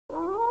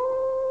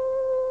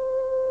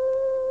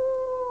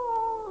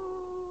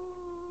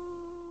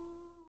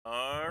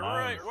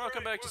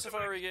welcome back to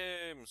Safari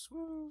Games!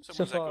 Woo!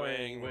 Someone's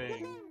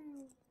echoing.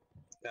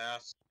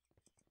 Pass.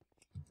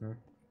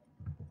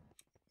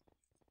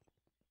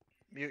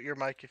 Mute your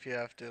mic if you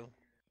have to.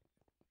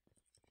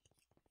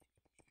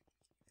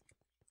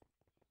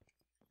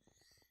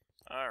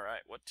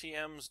 Alright, what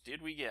TMs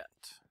did we get?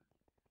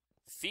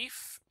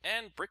 Thief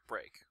and Brick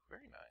Break.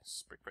 Very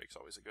nice. Brick Break's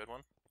always a good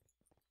one.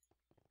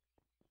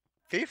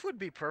 Thief would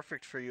be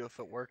perfect for you if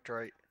it worked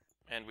right.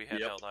 And we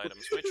had held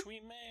items, which we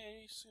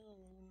may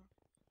soon.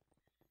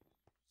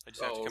 I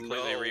just have to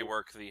completely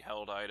rework the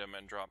held item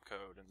and drop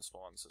code and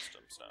spawn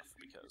system stuff,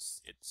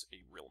 because it's a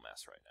real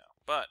mess right now.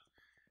 But,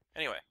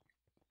 anyway.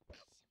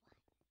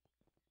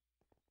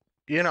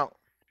 You know,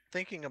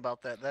 thinking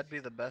about that, that'd be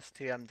the best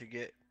TM to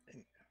get.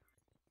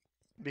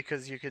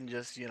 Because you can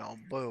just, you know,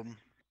 boom.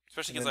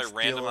 Especially because I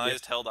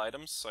randomized held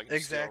items, so I can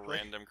steal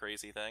random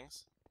crazy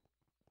things.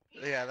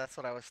 Yeah, that's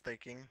what I was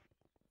thinking.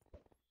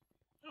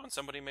 Oh, and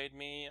somebody made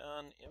me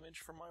an image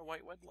for my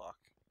white Wedlocke.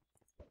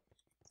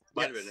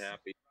 Might have been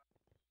happy.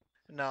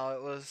 No,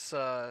 it was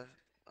a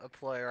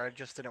player. I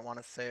just didn't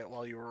want to say it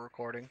while you were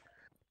recording.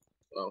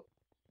 Oh.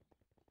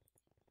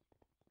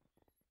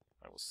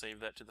 I will save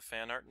that to the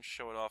fan art and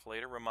show it off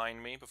later.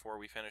 Remind me before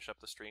we finish up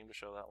the stream to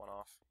show that one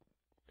off.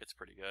 It's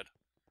pretty good.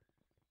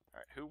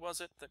 Alright, who was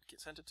it that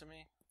sent it to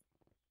me?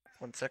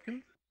 1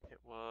 second. It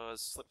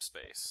was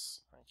Slipspace.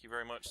 Thank you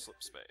very much,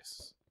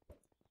 Slipspace.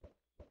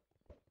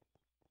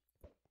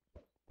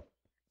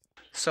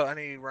 So,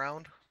 any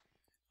round?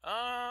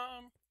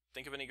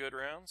 Think of any good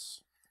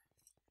rounds?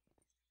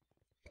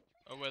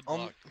 A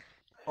Wedlocke.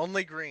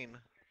 Only green.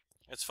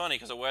 It's funny,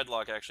 because a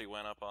Wedlocke actually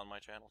went up on my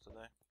channel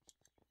today.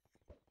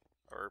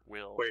 Or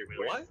will. Wait,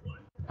 what?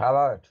 How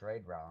about a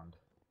trade round?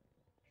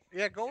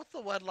 Yeah, go with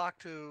the Wedlocke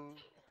to...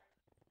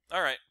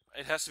 Alright,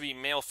 it has to be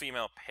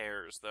male-female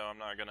pairs, though. I'm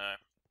not gonna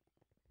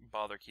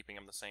bother keeping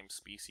them the same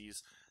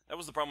species. That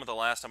was the problem with the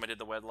last time I did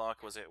the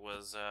Wedlocke, was it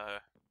was,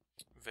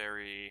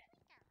 very,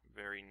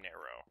 very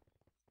narrow.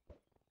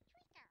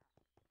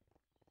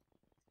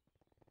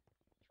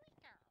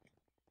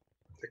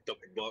 Picked up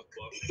a book.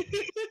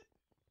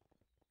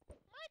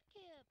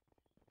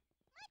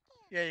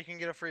 Yeah, you can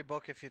get a free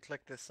book if you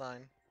click this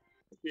sign.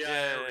 Yeah,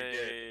 I already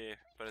did.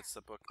 But it's the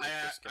book. I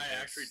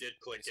actually did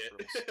click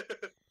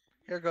it.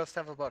 Here, Ghost,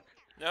 have a book.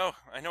 No,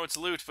 I know it's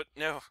loot, but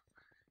no.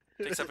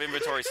 It takes up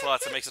inventory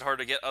slots and makes it hard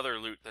to get other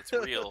loot that's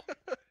real.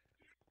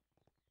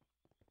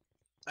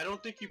 I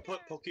don't think you put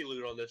Poke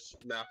Loot on this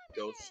map,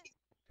 Ghost.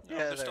 No,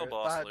 there's still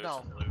boss loot.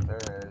 No.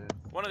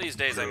 One of these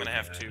days I'm gonna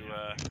have to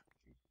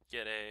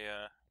get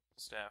a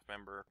staff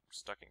member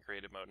stuck in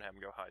creative mode and have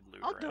him go hide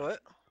loot I'll around. do it.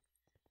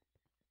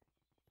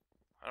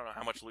 I don't know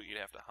how much loot you'd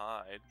have to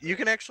hide. You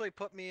can actually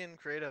put me in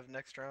creative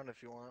next round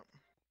if you want.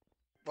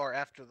 Or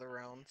after the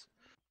rounds.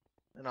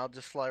 And I'll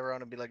just fly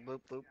around and be like,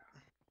 boop, boop.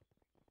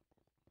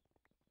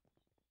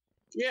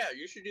 Yeah,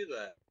 you should do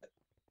that.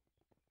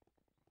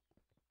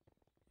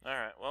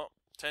 Alright, well,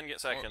 10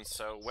 seconds,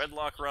 so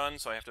Wedlocke run,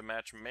 so I have to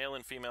match male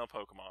and female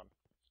Pokemon.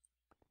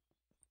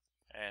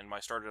 And my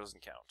starter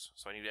doesn't count,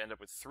 so I need to end up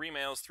with 3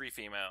 males, 3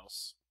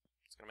 females.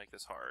 It's gonna make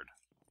this hard.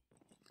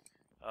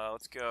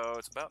 Let's go,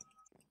 let's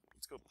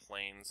go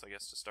plains, I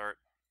guess, to start.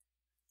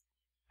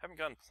 Haven't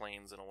gone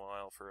plains in a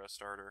while for a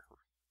starter.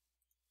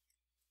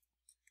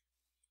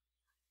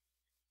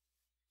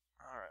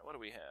 Alright, what do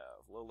we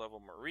have?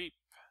 Low-level Mareep.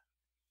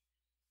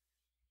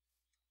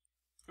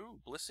 Ooh,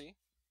 Blissey.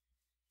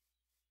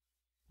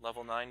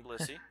 Level 9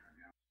 Blissey.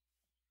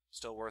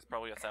 Still worth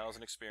probably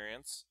 1,000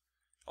 experience.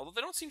 Although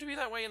they don't seem to be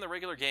that way in the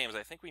regular games.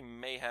 I think we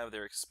may have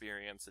their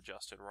experience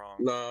adjusted wrong.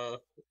 Nah.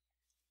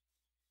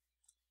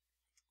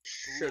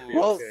 Should be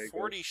Well, okay,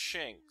 40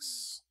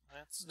 Shinx.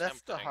 That's the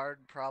tempting.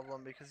 hard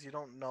problem because you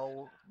don't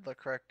know the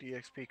correct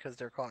EXP because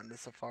they're caught in the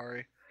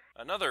Safari.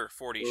 Another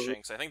 40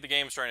 Shinx. I think the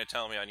game's trying to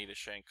tell me I need a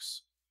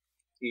Shinx.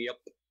 Yep.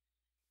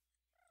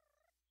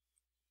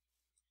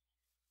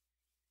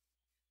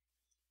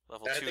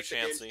 Level I 2 think the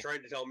game's Chansey.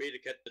 trying to tell me to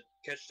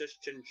catch this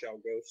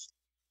Chinchou Ghost.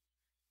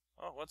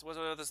 Oh, what's with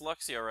this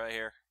Luxio right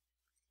here?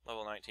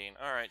 Level 19.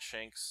 Alright,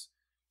 Shinx.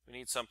 We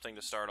need something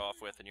to start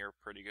off with, and you're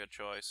a pretty good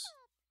choice.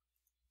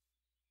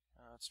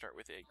 Let's start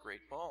with a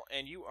Great Ball,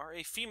 and you are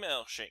a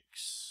female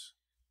Shinx.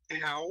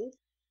 Ow.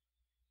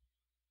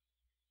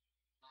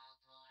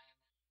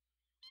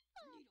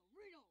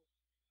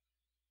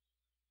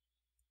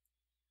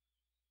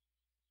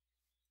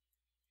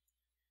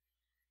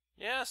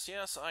 Yes,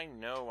 yes, I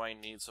know I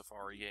need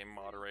Safari game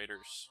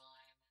moderators.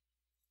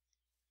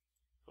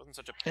 It wasn't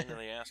such a pain in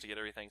the ass to get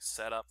everything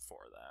set up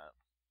for that.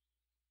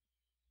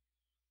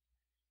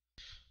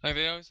 Like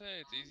they always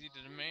say, it's easy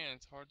to demand,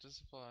 it's hard to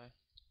supply.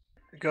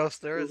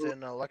 Ghost, there is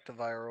an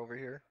Electivire over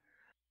here.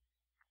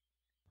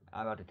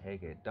 I'm about to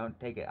take it. Don't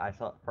take it. I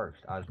saw it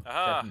first. I was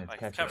Aha! checking its I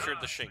catch captured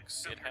rate. the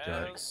Shinx. It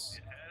has...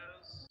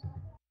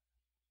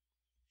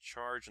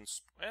 Charge and...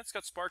 it's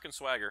got Spark and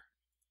Swagger.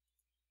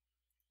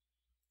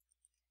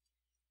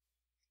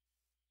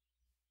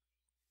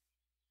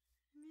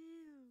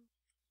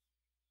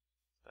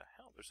 The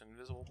hell? There's an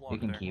invisible block You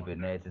can there. keep it,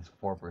 Nate. It's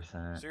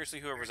 4%. Seriously,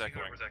 whoever's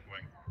echoing.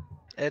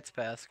 It's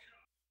Pask.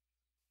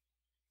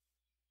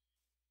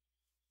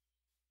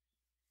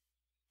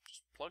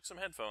 Just plug some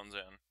headphones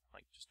in.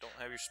 Like, just don't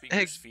have your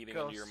speakers feeding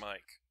into your Ghost.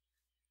 mic.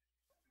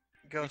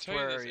 We Ghost, tell you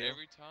where this are you?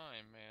 every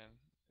time, man.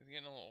 It's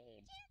getting a little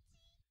old.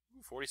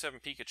 47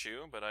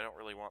 Pikachu, but I don't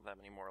really want that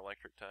many more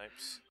electric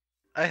types.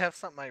 I have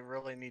something I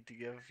really need to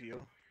give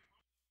you.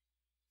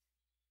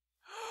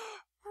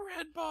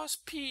 Red Boss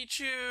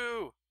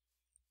Pichu!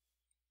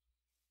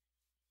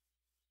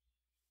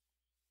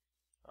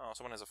 Oh,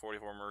 someone has a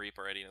 44 Mareep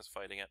already and is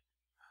fighting it.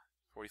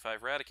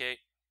 45 Raticate.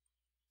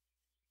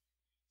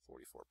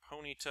 44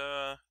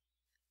 Ponyta.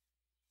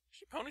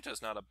 Actually, Ponyta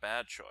is not a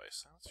bad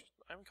choice.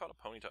 I haven't caught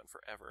a Ponyta in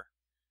forever.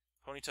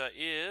 Ponyta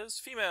is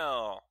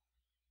female!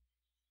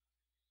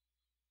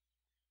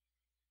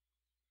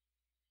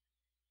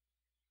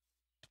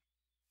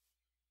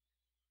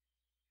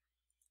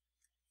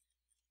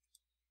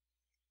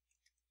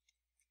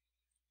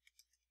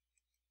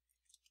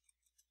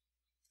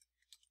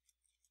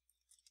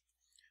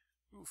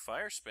 Ooh,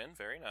 Fire Spin,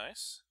 very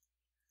nice.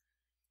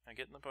 I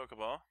get in the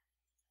Pokeball.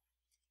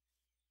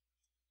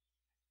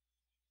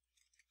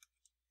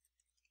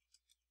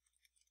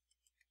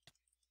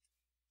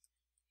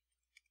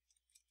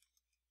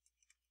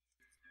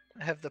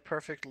 I have the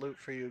perfect loot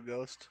for you,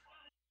 Ghost.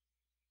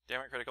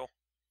 Damn it, Critical.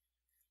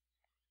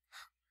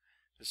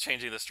 Just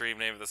changing the stream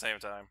name at the same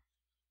time.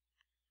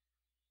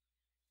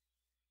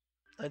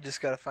 I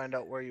just gotta find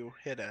out where you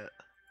hit at.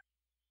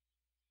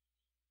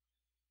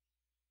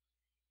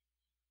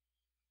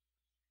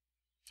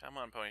 Come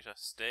on, Ponyta.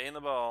 Stay in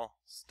the ball.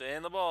 Stay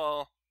in the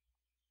ball.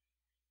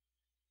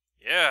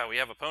 Yeah, we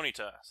have a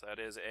Ponyta. So that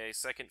is a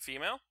second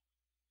female.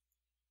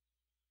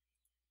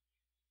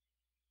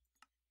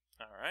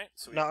 Alright,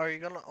 so Now, are you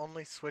gonna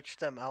only switch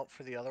them out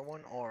for the other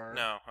one, or...?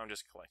 No, I'm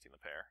just collecting the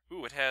pair.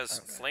 Ooh, it has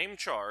Okay. Flame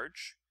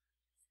Charge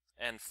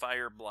and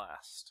Fire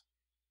Blast.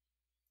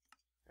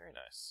 Very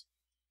nice.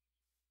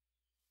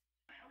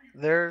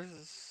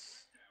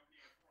 There's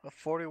a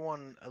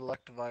 41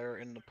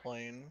 Electivire in the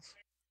plains.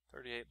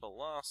 38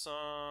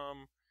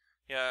 Blossom.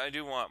 Yeah, I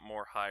do want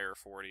more higher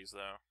 40s,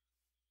 though.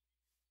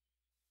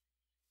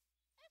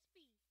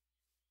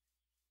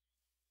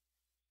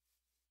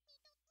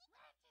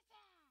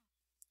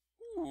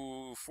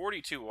 Ooh,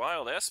 42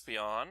 Wild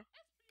Espeon.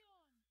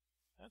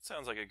 That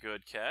sounds like a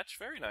good catch.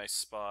 Very nice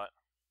spot.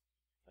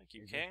 Thank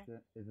you, King.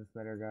 Is this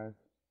better, guys?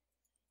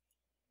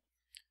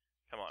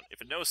 Come on.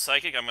 If it knows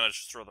Psychic, I'm going to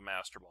just throw the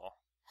Master Ball.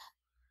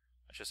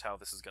 That's just how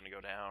this is going to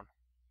go down.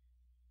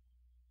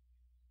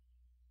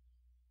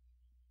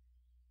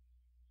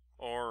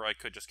 Or I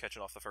could just catch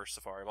it off the first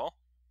Safari Ball.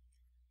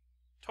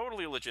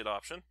 Totally legit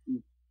option.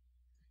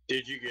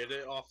 Did you get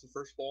it off the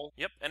first ball?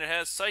 Yep, and it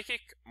has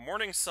Psychic,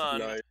 Morning Sun,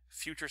 Nice.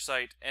 Future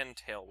Sight, and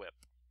Tail Whip.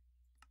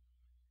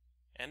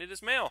 And it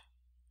is male.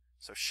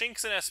 So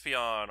Shinx and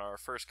Espeon, our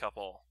first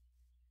couple.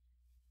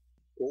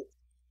 Cool.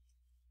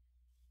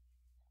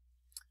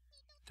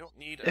 Don't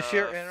need If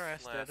you're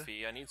interested.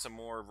 Flaffy. I need some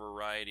more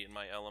variety in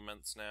my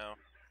elements now.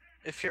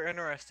 If you're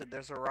interested,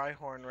 there's a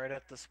Rhyhorn right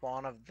at the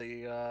spawn of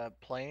the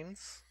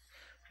plains.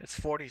 It's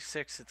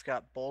 46. It's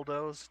got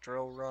Bulldoze,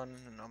 Drill Run,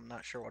 and I'm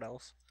not sure what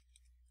else.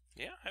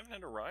 Yeah, I haven't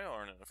had a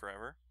Rhyhorn in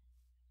forever.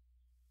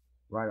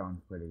 Right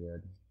on's pretty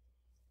good.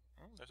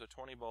 Oh, there's a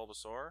 20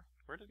 Bulbasaur.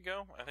 Where did it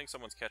go? I think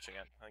someone's catching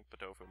it. I think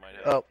Patofu might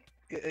have. Oh,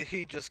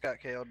 he just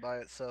got KO'd by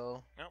it,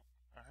 so... Nope.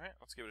 Alright,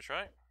 let's give it a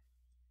try.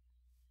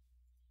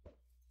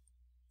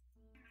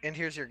 And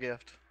here's your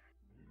gift.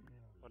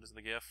 What is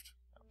the gift?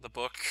 The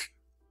book.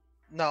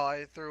 No,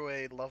 I threw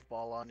a Love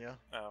Ball on you.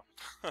 Oh.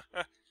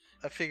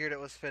 I figured it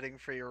was fitting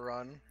for your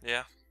run.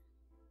 Yeah.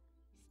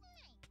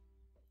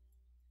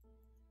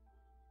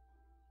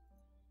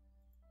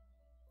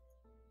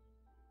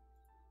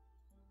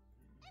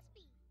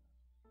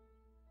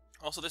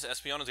 Also, this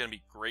Espeon is going to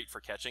be great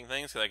for catching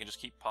things, because I can just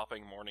keep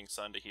popping Morning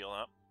Sun to heal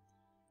up.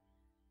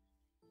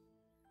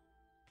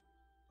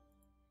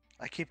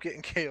 I keep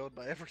getting KO'd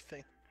by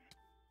everything.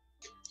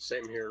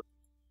 Same here.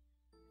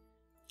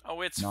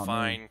 Oh, it's Not me.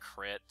 fine,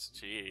 crit.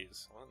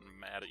 Jeez. I'm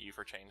mad at you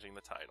for changing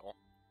the title.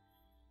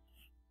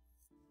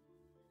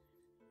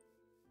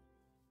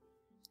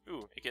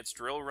 Ooh, it gets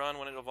Drill Run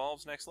when it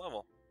evolves next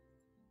level.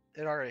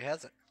 It already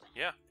has it.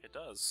 Yeah, it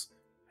does.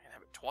 I can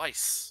have it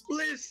twice.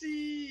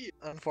 Blissey!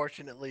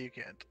 Unfortunately, you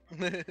can't.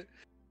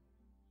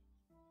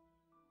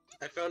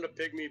 I found a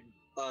pygmy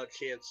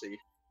Chansey.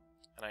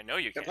 And I know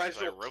you If can, I because I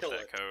still wrote kill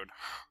that it. code.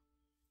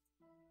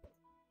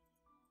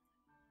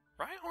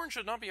 Rhyhorn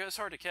should not be as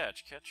hard to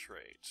catch. Catch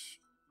rate.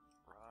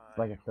 It's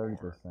like a Rhyhorn.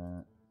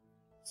 30%.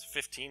 It's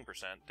 15%.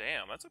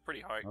 Damn, that's a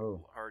pretty hard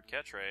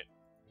catch rate.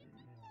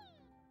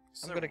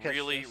 This is I'm gonna a catch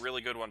really, this.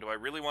 really good one. Do I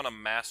really want to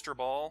Master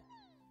Ball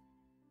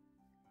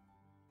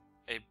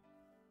a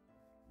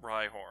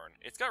Rhyhorn?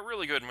 It's got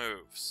really good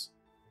moves.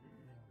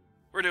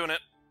 We're doing it.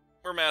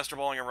 We're Master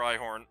Balling a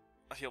Rhyhorn.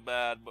 I feel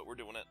bad, but we're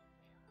doing it.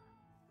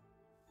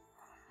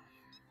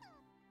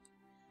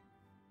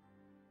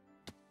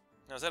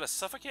 Now, is that a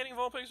suffocating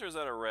Vulpix or is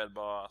that a red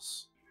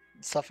boss?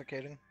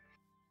 Suffocating.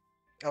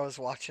 I was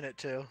watching it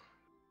too.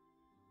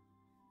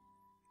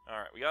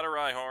 Alright, we got a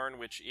Rhyhorn,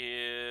 which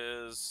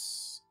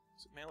is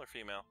it male or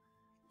female?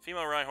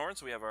 Female Rhyhorn,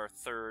 so we have our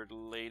third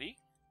lady.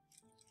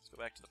 Let's go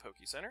back to the Poke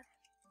Center.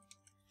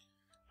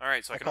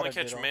 Alright, so I can only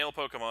catch male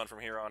Pokemon from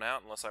here on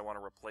out, unless I want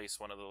to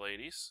replace one of the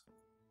ladies.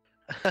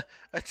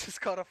 I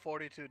just caught a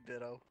 42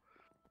 Ditto.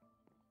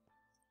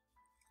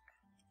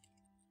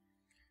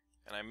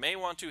 And I may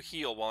want to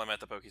heal while I'm at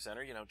the Poke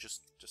Center, you know,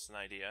 just an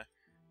idea.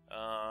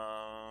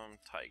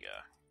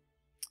 Taiga.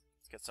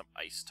 Let's get some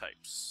ice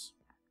types.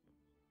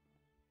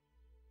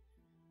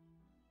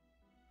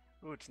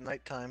 Ooh, it's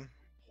nighttime.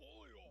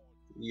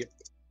 Yep.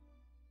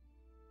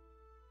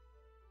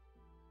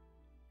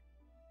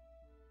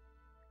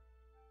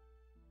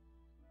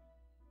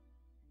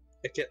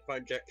 I can't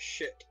find jack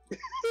shit.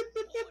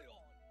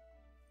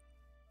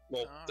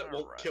 Well, that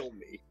won't kill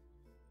me.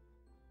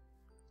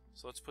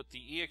 So let's put the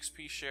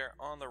EXP share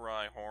on the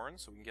Rhyhorn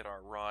so we can get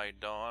our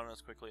Rhydon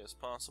as quickly as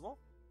possible.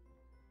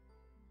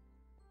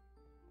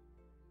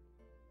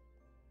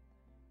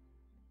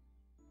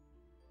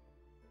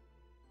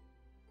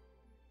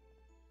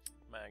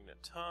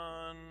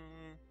 Magneton.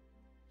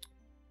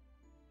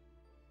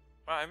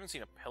 Wow, I haven't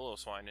seen a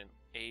Pillow-Swine in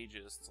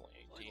ages. It's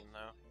only 18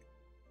 though.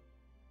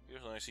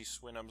 Usually I see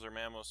Swinubs or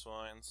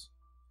Mamoswines.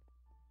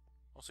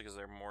 Mostly because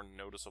they're more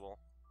noticeable.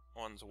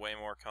 One's way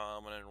more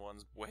common and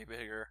one's way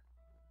bigger.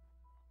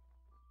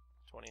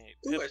 28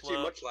 Ooh, I see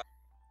Piplup. Munchlax.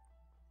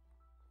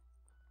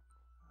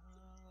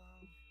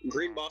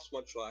 Green Boss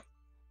Munchlax.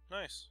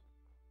 Nice.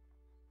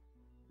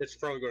 It's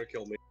probably going to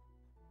kill me.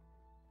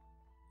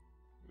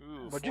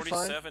 Ooh, What'd you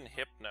 47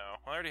 Hypno.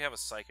 I already have a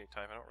Psychic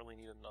type. I don't really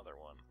need another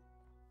one.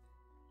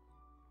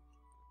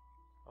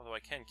 Although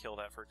I can kill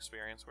that for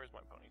experience. Where's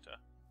my Ponyta?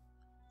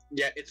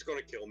 Yeah, it's going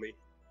to kill me.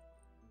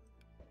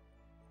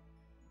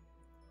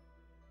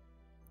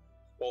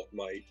 Oh, it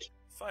might.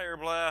 Fire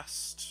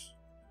Blast.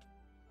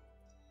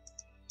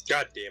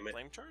 God damn it.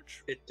 Flame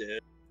Charge? It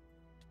did.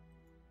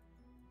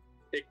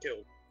 It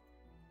killed.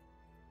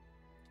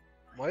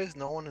 Why is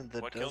no one in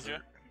the What desert? killed you?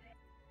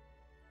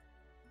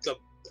 The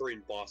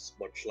Green Boss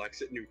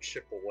Munchlax. It knew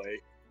chip away.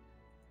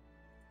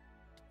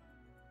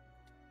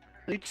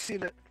 Leech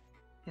seen it.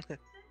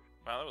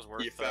 Wow, that was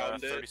worth You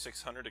found it?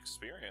 3,600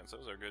 experience. That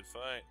was a good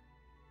fight.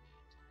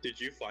 Did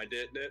you find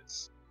it,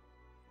 Nits?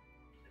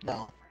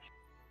 No,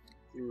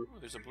 Ooh,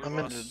 there's a blue I'm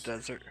in boss. the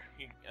desert.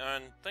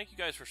 And thank you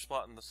guys for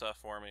spotting the stuff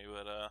for me,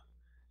 but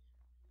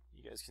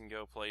you guys can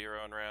go play your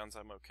own rounds.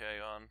 I'm okay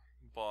on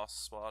boss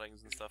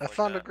spottings and stuff I like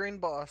found that. a green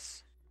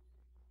boss.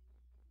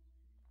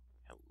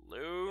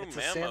 Hello, It's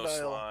a Sandile.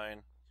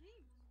 Mamoswine,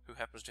 who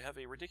happens to have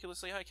a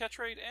ridiculously high catch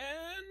rate,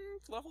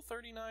 and level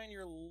 39,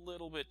 you're a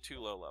little bit too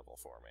low level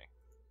for me.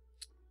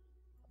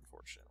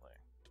 Unfortunately.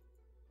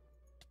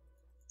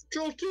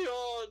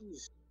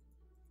 Jolteons!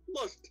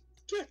 Must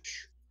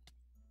catch!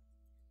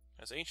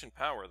 Has ancient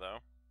power, though.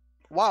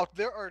 Wow,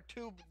 there are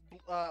two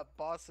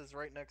bosses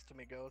right next to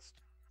me,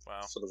 Ghost.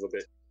 Wow. Son of a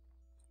bitch.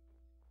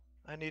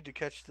 I need to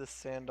catch this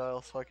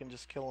Sandile so I can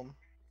just kill him.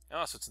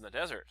 Oh, so it's in the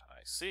desert.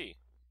 I see.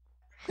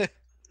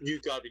 You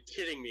gotta be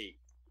kidding me.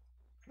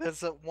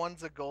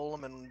 One's a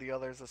golem and the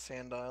other's a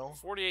Sandile.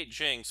 48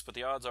 Jinx, but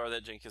the odds are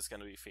that Jinx is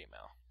going to be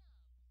female.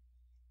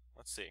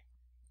 Let's see.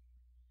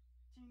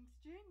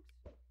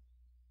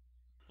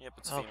 Yep,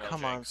 it's Oh, female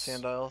come on, Jinx.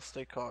 Sandile,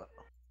 stay caught.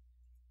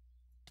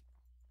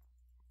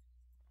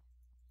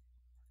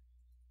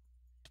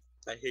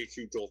 I hate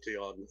you,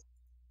 Jolteon.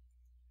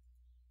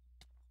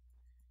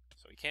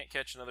 So we can't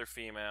catch another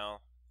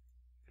female.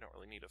 We don't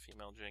really need a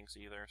female Jinx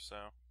either,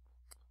 so...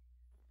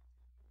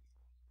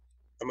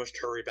 I must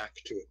hurry back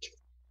to it.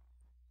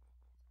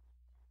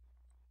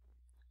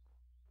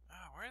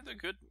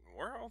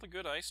 Where are all the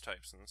good ice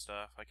types and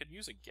stuff? I could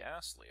use a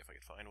Ghastly if I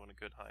could find one a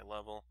good high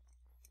level.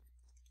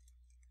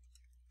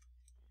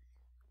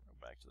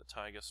 Go back to the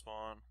Taiga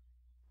spawn.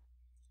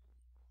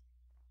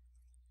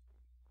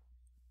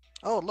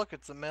 Oh, look,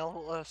 it's a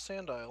male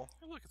Sandile.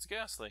 Hey, look, it's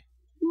Ghastly.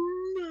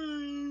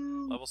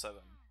 Level 7.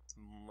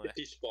 If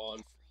he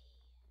spawned.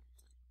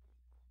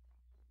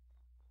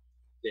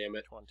 Damn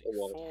it.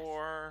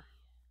 24.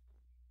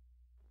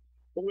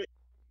 Oh, wait.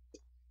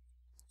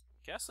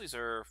 Ghastlies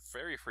are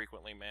very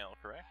frequently male,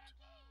 correct?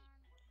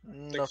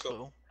 No so.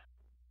 clue.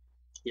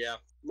 Yeah,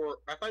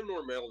 I find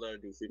more male than I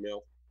do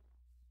female.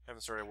 I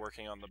haven't started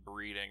working on the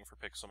breeding for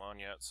Pixelmon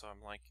yet, so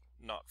I'm like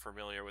not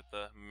familiar with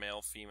the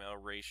male-female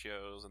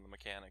ratios and the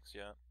mechanics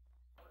yet.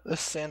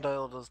 This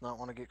Sandile does not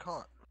want to get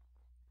caught.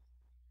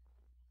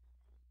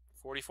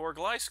 44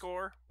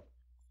 Gliscor!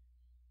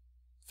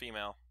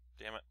 Female.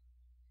 Damn it.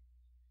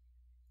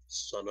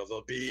 Son of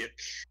a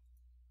bitch.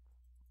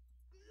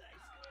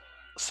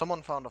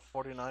 Someone found a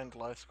 49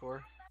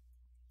 Gliscor.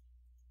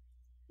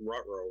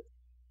 Ruh-roh.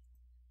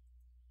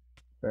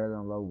 Better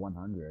than low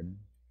 100.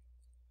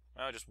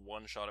 I just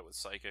one-shot it with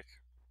Psychic.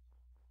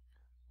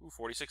 Ooh,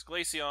 46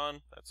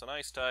 Glaceon. That's an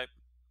ice type.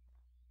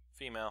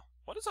 Female.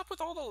 What is up with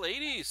all the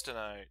ladies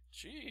tonight?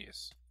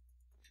 Jeez.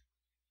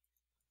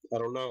 I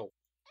don't know.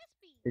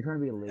 You're trying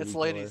to be a lady. It's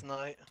ladies'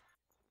 night.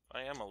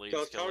 I am a ladies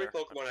So, how many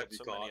killer. Pokemon I've have killed you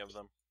so many caught? of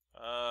them.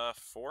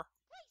 4.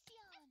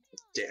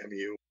 Damn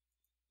you.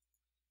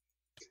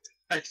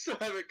 I still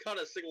haven't caught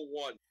a single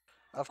one.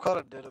 I've caught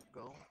a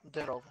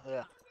Ditto,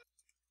 yeah.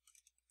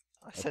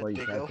 I I said thought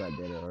you Diggo. catch that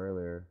did it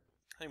earlier.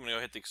 I think I'm gonna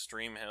go hit the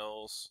extreme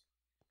hills.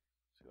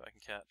 See what I can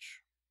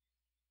catch.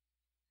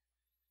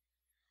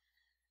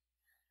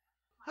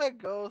 Hi,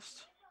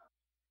 Ghost.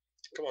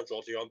 Come on,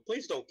 Jolteon,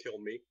 please don't kill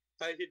me.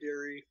 Hi,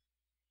 Hidari.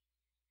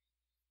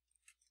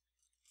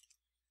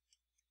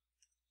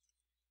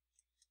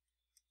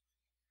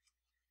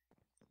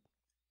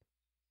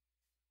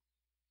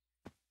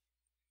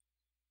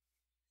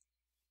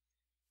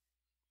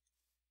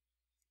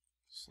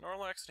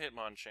 Snorlax and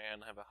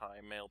Hitmonchan have a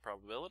high male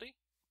probability,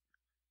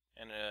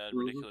 and a Mhm.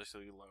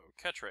 ridiculously low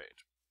catch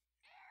rate.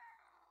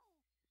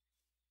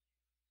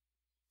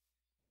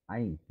 I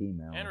need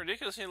female. And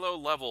ridiculously low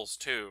levels,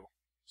 too.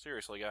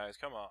 Seriously, guys,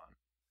 come on.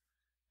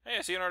 Hey,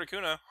 I see an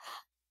Articuno.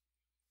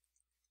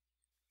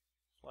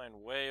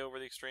 Flying way over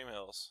the extreme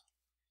hills.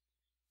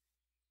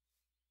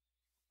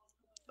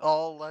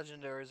 All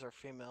legendaries are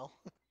female.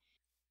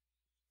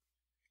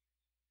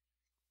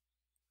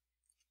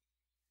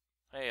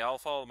 Hey, I'll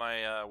follow my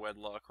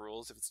Wedlocke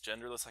rules. If it's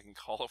genderless, I can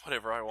call it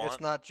whatever I want.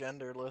 It's not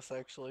genderless,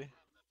 actually.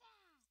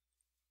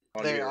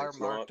 On They here, are it's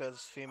marked not.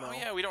 as female. Oh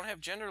yeah, we don't have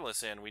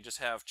genderless in. We just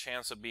have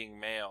chance of being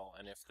male,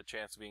 and if the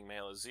chance of being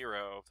male is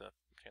 0, the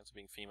chance of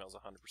being female is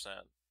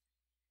 100%.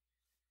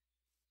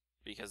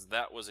 Because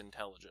that was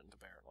intelligent,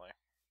 apparently.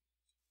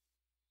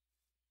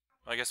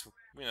 I guess,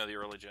 you know, the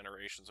early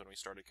generations when we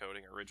started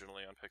coding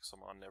originally on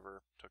Pixelmon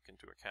never took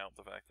into account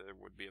the fact that it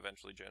would be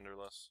eventually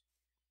genderless.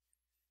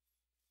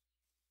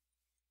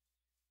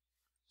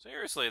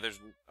 Seriously,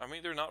 I'm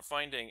either not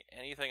finding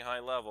anything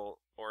high level,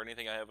 or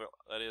anything I have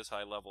that is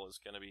high level is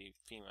going to be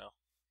female.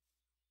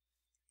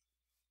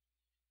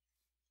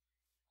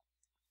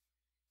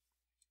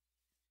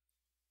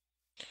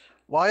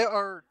 Why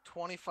are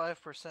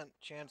 25%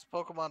 chance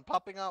Pokemon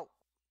popping out?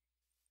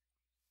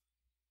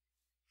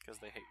 Because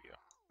they hate you.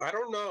 I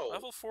don't know.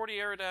 Level 40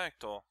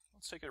 Aerodactyl.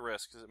 Let's take a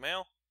risk. Is it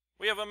male?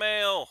 We have a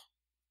male!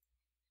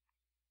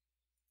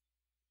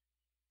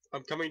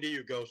 I'm coming to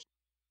you, Ghost,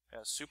 It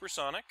has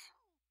Supersonic,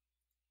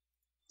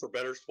 for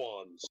better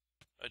spawns.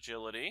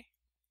 Agility.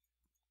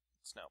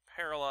 It's now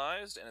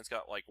paralyzed, and it's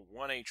got like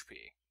 1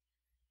 HP.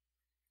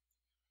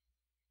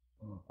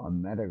 A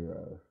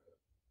Metagross.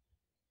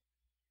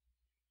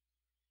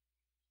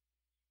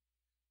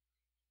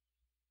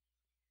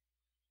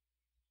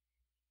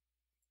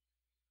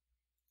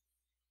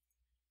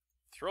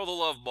 Throw the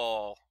love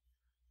ball.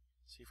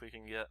 See if we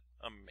can get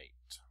a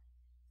mate.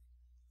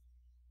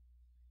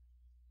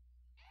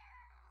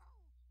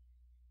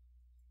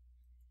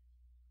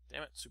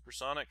 Damn it,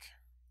 Supersonic.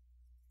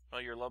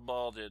 Well, your love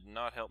ball did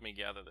not help me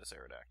gather this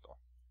Aerodactyl.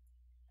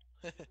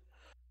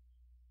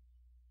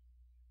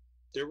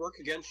 They work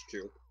against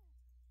you.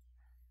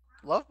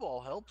 Love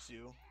Ball helps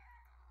you.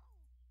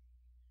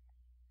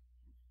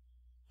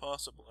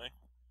 Possibly.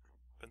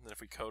 But then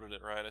if we coded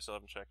it right, I still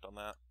haven't checked on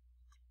that.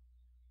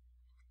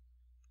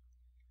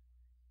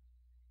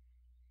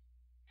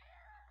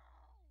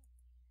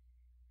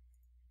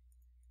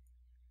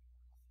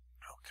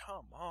 Oh,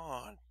 come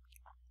on.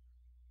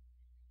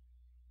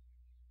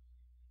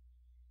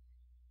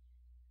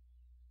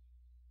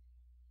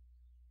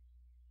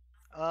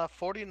 Uh,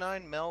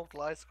 49 Mel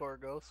Gliscor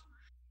Ghost.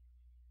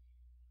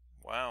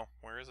 Wow,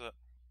 where is it?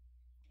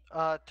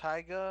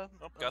 Taiga.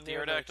 Oh, got the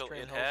near Aerodactyl.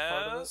 Extreme It Hills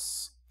part of it.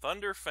 has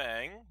Thunder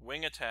Fang,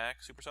 Wing Attack,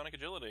 Supersonic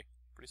Agility.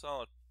 Pretty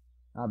solid.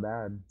 Not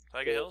bad.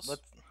 Taiga Hills?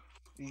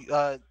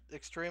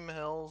 Extreme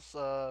Hills,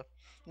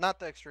 not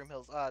the Extreme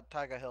Hills,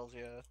 Taiga Hills,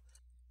 yeah.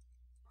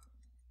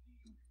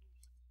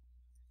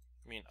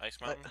 You mean Ice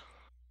Mountain?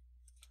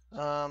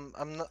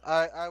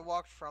 I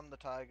walked from the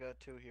Taiga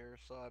to here,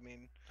 so I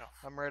mean, Oh.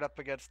 I'm right up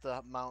against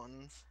the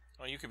mountains.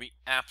 Oh, you could be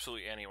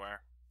absolutely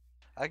anywhere.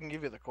 I can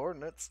give you the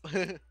coordinates.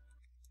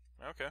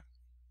 Okay.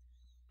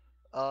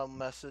 I'll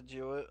message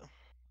you it.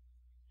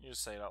 You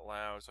just say it out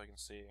loud so I can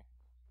see.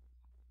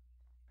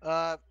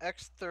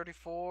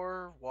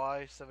 X34,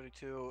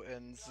 Y72,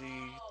 and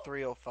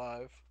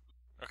Z305.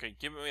 Okay,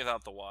 give it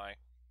without the Y.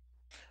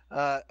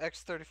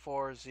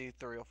 X34,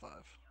 Z305.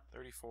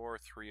 34,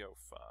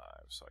 305.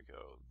 So I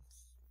go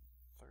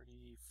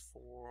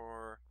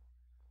 34,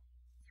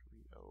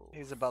 30.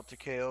 He's about to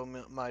KO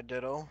my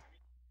Ditto.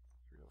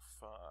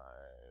 305.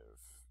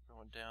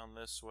 Going down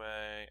this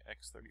way.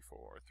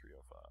 X34,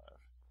 305.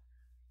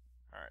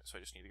 Alright, so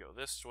I just need to go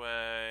this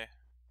way.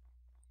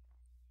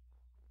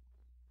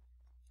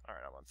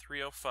 Alright, I'm on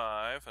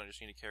 305, and I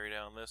just need to carry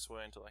down this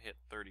way until I hit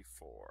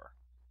 34.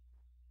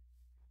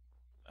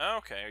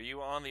 Okay, are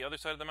you on the other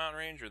side of the mountain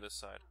range or this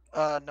side?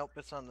 Nope,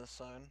 it's on this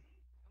side.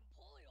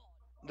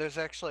 There's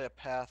actually a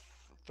path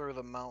through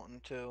the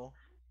mountain, too.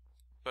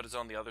 But it's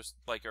on the other...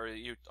 Like, are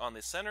you on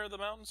the center of the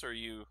mountains, or are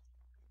you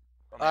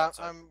on the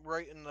outside? I'm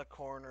right in the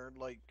corner,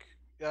 like,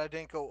 I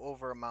didn't go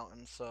over a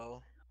mountain,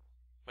 so...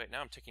 Wait,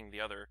 now I'm ticking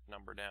the other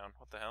number down.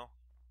 What the hell?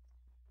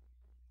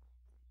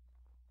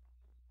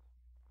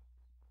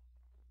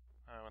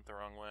 I went the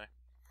wrong way.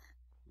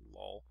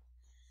 Lol.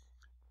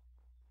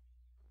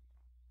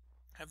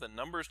 have the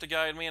numbers to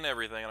guide me and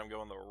everything, and I'm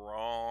going the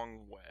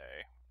wrong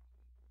way.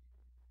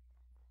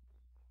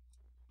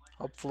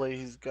 Hopefully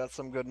he's got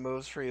some good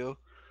moves for you.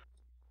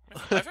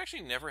 I've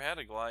actually never had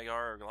a Gligar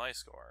or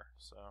Gliscor,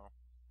 so...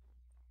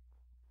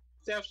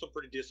 They have some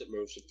pretty decent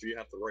moves if you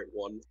have the right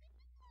one.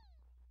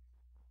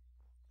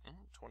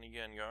 20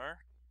 Gengar,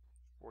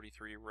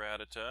 43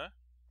 Rattata.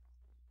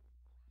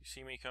 You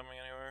see me coming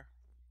anywhere?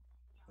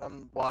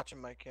 I'm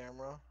watching my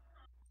camera.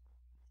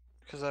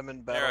 Because I'm in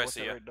There, battle I with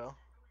see it ya. right now.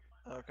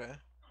 Okay.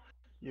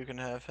 You can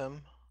have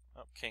him.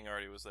 Oh, King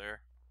already was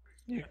there.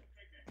 You...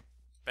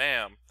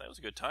 Bam! That was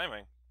good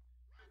timing.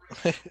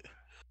 Well,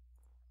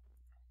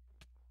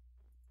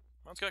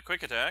 it's got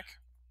quick attack.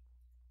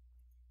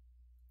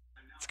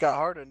 It's got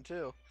Harden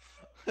too.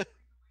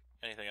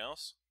 Anything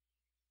else?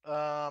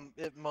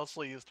 It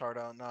mostly used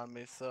Harden on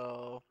me,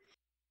 so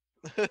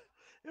it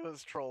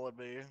was trolling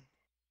me.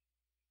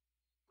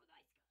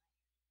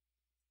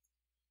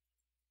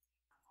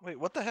 Wait,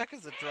 what the heck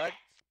is a drag?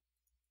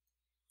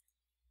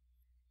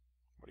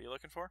 What are you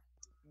looking for?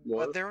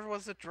 What? There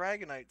was a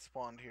Dragonite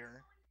spawned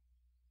here.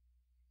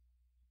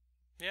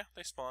 Yeah,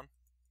 they spawn.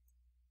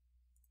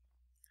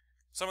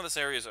 Some of this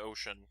area is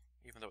ocean,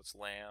 even though it's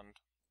land.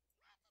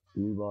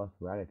 We lost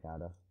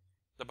Rattata.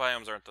 The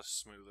biomes aren't the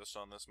smoothest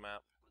on this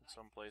map in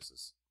some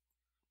places.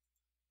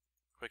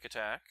 Quick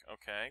attack.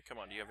 Okay, come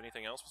on. Do you have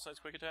anything else besides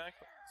quick attack?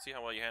 Let's see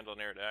how well you handle an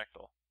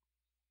Aerodactyl.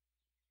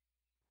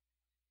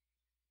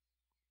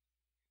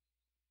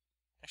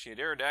 Actually, an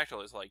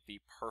Aerodactyl is like the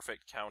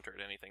perfect counter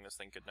to anything this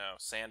thing could know.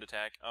 Sand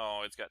attack.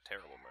 Oh, it's got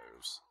terrible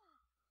moves.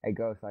 Hey,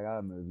 Ghost, I got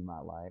a move you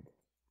might like.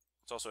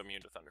 It's also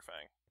immune to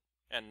Thunderfang.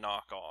 And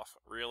knock off.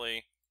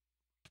 Really?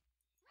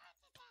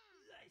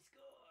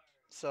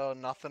 So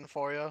nothing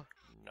for you.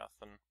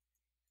 Nothing.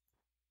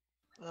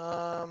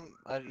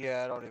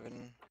 Yeah,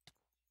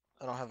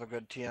 I don't have a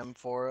good TM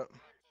for it.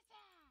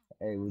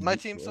 Hey, My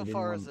team so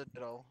far is a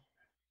Ditto.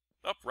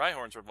 Oh,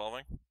 Rhyhorn's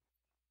revolving.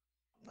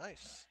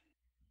 Nice.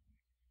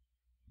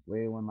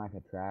 We won like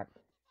a track,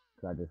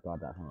 because I just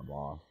got that from a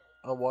boss.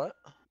 A what?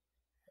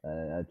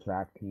 A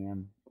track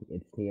TM.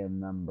 It's TM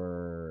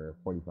number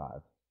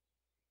 45.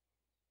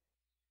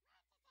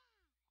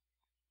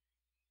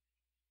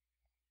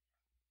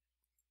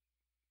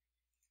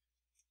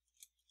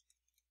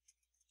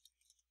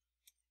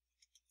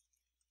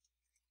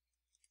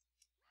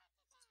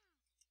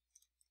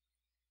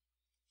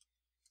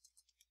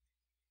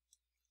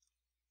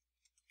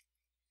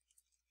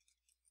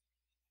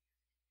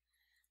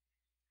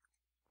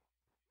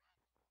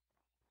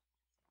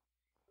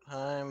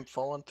 I'm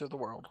falling through the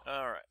world.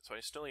 Alright, so I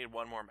still need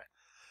one more man.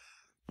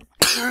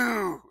 Bless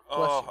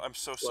Oh, you. I'm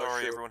so Bless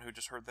sorry, you. everyone who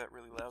just heard that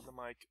really loud in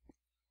the mic.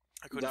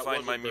 I couldn't That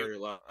find my wasn't very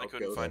mute. loud, I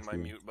couldn't Ghost. find my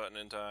That's me. mute button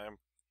in time.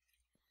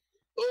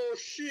 Oh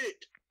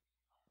shit!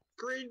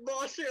 Green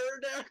Boss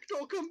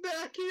Aerodactyl, come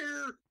back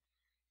here!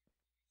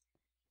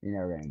 You're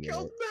never gonna get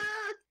Come it.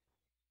 back!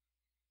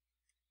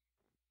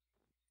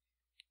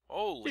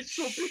 Holy It's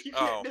so big you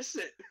Oh, can't miss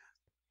it!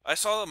 I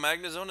saw the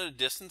Magnezone at a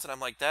distance, and I'm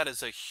like, that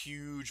is a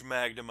huge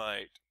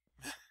Magnemite.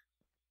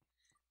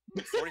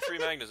 43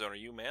 Magnezone, are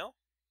you male?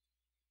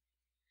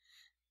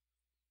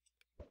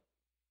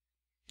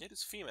 It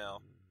is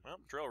female. Well,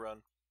 drill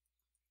run.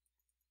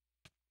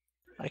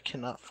 I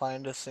cannot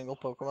find a single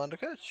Pokemon to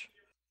catch.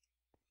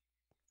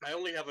 I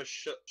only have a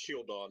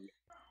shield on.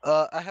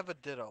 I have a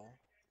Ditto.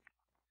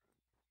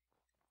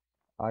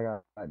 I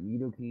got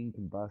Nidoking,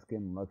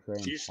 Combuskin, Luxray,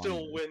 and You still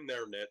Flying. win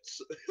there,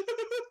 Nits.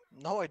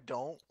 No, I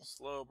don't.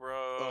 Slow, bro.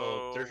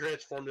 Oh, their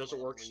transform doesn't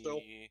work still?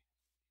 Holy-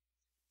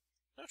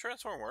 No,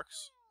 transform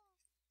works.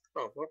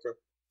 Oh, okay.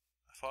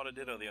 I fought a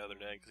Ditto the other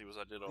day because he was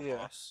a Ditto Yeah.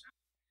 boss.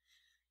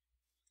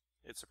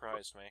 It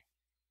surprised me.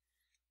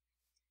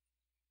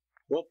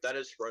 Well, that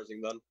is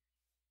surprising then.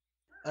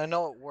 I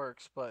know it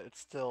works, but it's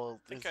still.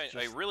 I think It's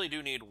I just... really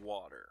do need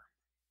water.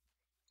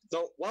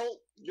 So, well,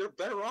 you're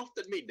better off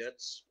than me,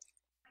 Nits.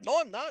 No,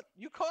 I'm not.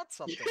 You caught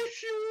something.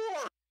 Yes, you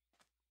are!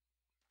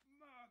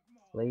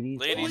 Ladies,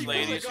 Ladies, Only 'cause I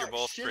ladies, you're got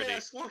both pretty.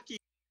 shit-ass lucky.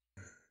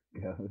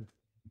 Ghost.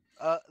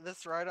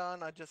 This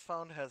Rhydon I just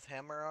found has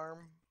Hammer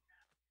Arm.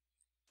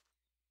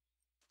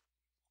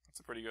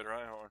 That's a pretty good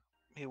Rhyhorn.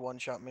 He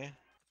one-shot me.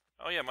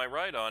 Oh yeah, my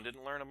Rhydon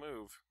didn't learn a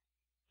move.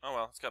 Oh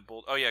well, it's got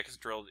Bull. Oh yeah, because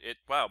Drill. It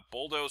wow,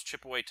 Bulldoze,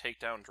 Chip Away,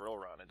 Takedown, Drill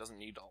Run. It doesn't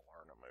need to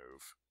learn a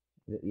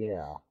move.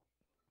 Yeah.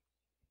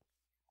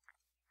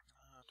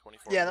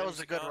 24. Yeah, that was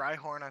a good Whimsicott.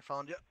 Rhyhorn I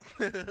found.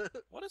 Yep.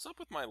 What is up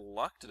with my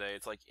luck today?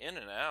 It's like in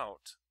and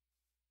out.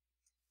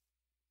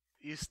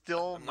 You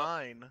still I'm not-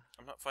 mine.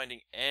 I'm not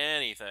finding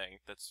anything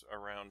that's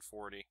around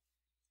 40.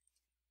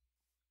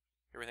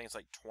 Everything's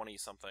like 20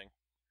 something.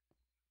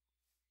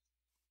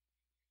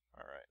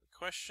 Alright, the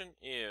question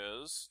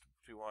is,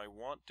 do I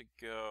want to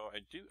go... I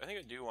think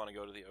I do want to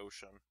go to the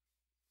ocean.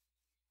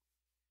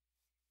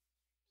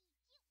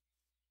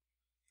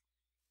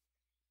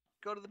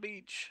 Go to the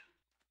beach.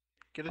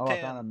 Get a Oh, I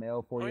tan. found a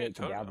male yeah, 48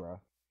 Toto. Kadabra.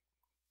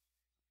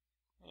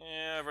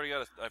 Yeah,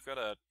 I've got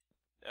a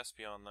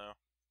Espeon though.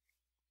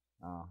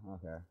 Oh,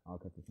 okay. I'll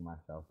catch it for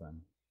myself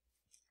then.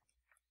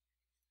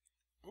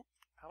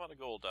 How about a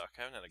Golduck?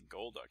 I haven't had a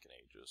Golduck in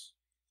ages.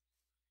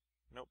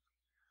 Nope.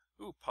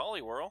 Ooh,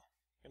 Poliwhirl.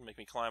 You're gonna make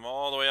me climb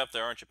all the way up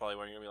there, aren't you,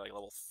 Poliwhirl? You're gonna be like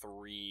level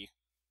 3.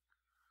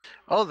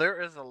 Oh,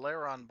 there is a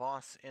Lairon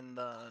boss in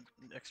the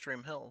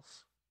Extreme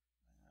Hills.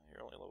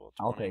 You're only level 20.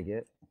 I'll take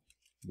it.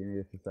 Give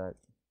me just a sec.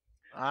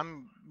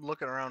 I'm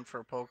looking around for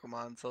a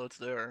Pokemon, so it's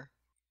there.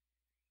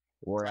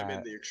 We're I'm in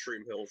at the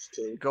Extreme Hills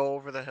too. Go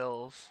over the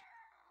hills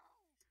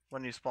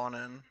when you spawn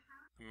in.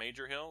 The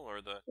Major Hill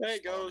or the Hey,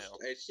 Spawn Ghost, Hill?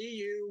 I see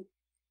you.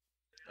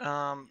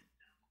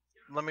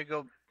 Let me go.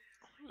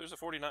 Ooh, there's a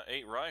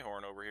 48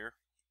 Rhyhorn over here.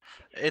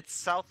 It's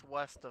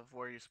southwest of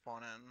where you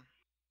spawn in.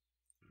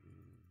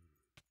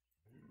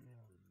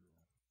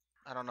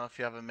 I don't know if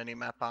you have a mini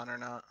map on or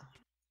not.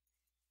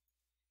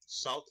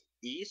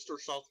 Southeast or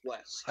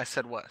southwest? I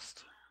said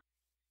west.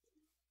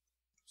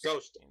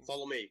 Ghost,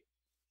 follow me.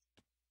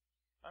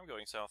 I'm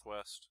going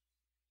southwest.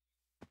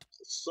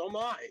 So am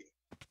I.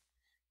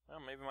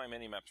 Well, maybe my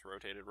mini-map's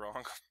rotated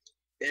wrong.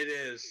 It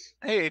is.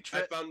 Hey,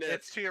 I found it.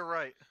 it's to your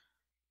right.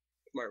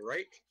 Am I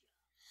right?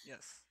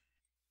 Yes.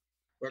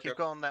 Okay. Keep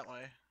going that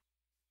way.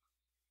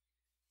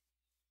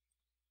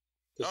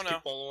 Just Oh keep no,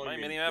 following my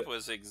me. mini-map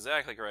was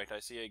exactly correct. I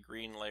see a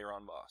green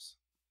Lairon boss.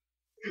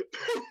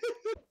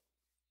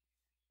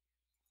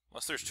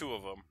 Unless there's 2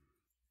 of them.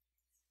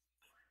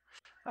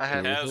 I It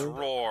had has Mhm.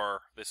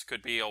 Roar. This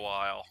could be a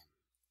while.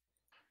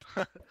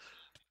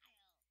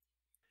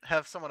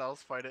 have someone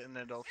else fight it and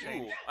it'll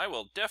change. Ooh, I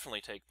will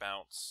definitely take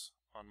Bounce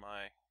on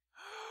my...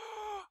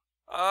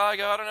 I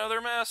got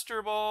another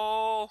Master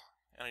Ball!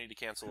 And I need to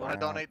cancel Want it.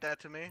 to donate that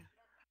to me?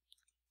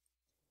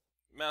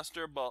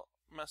 Master Ball.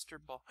 Master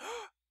Ball.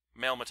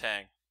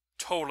 Melmatang.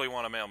 Totally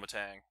want a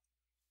Melmatang.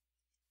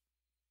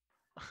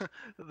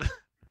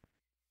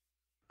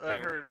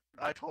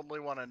 I totally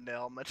want to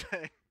nail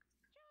Matang.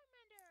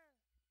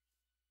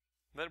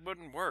 That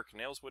wouldn't work.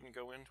 Nails wouldn't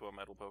go into a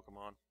metal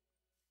Pokemon.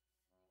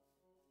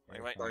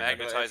 It might Sorry,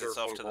 magnetize answer a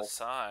itself phone to the call.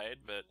 side,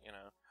 but, you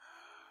know.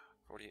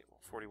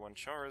 41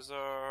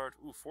 Charizard.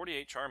 Ooh,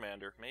 48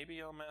 Charmander. Maybe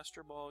I'll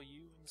Master Ball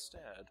you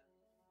instead.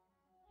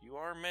 You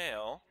are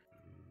male.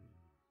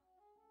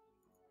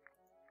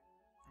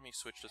 Let me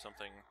switch to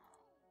something.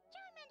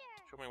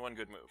 Show me one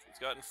good move. He's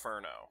got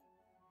Inferno.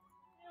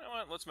 You know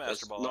what? Let's Master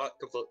That's Ball. not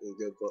completely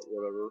good, but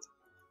whatever.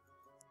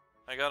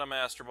 I got a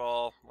Master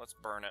Ball. Let's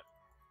burn it.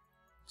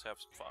 Let's have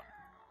some fun.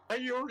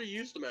 Hey, you already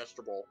used the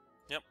Master Ball.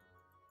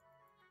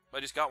 I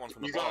just got one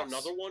from the You boss. got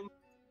another one?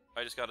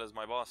 I just got it as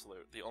my boss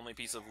loot. The only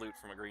piece of loot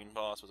from a green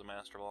boss was a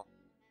Master Ball.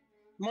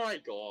 My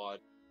god.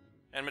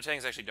 And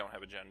Matangs actually don't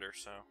have a gender,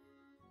 so...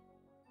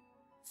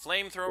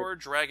 Flamethrower,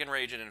 Dragon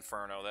Rage, and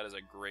Inferno. That is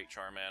a great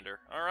Charmander.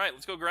 Alright,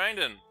 let's go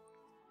grinding!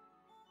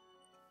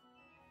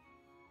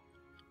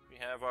 We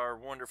have our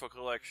wonderful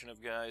collection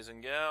of guys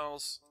and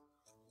gals.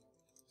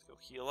 Let's go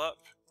heal up.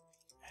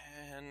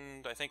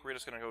 And I think we're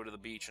just gonna go to the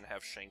beach and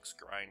have Shanks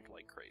grind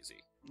like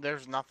crazy.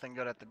 There's nothing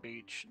good at the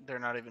beach. They're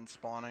not even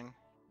spawning.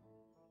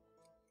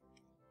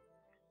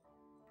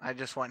 I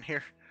just went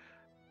here.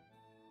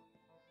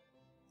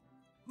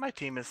 My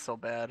team is so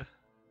bad.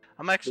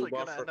 I'm actually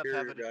Move off gonna for end up here,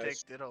 having to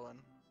guys. take Ditto in.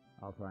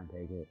 I'll try and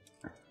take it.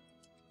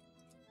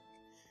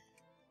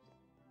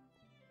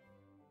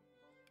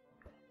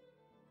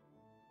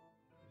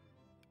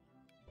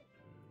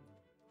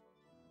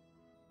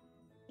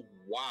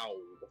 Wow.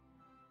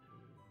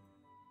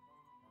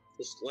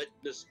 Just let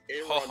this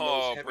Aaron Oh,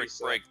 knows heavy Brick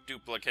set. Break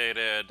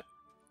duplicated!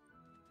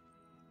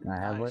 Can I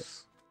have it?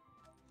 Nice.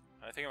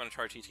 I think I'm gonna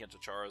try teaching it to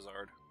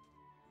Charizard.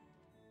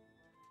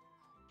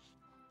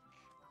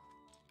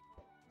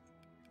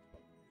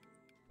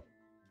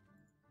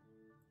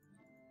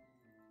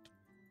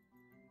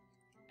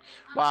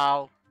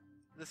 Wow.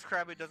 This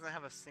Krabby doesn't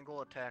have a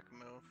single attack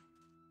move.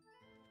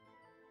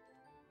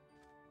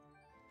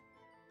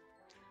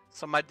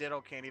 So my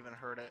Ditto can't even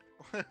hurt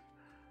it.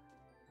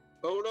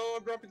 Oh no,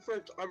 I'm dropping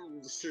frames.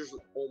 I'm seriously.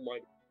 Oh my.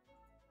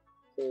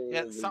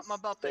 Yeah, Holy, something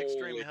about the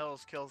Extreme holy-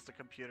 Hills kills the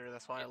computer,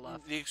 that's why I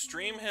left. The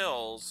Extreme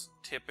Hills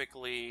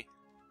typically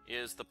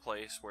is the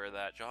place where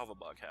that Java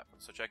bug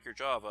happens. So check your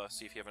Java,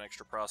 see if you have an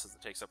extra process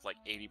that takes up like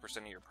 80%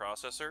 of your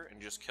processor,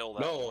 and just kill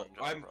that No, one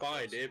Java I'm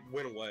process. fine. It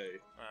went away.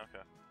 Oh,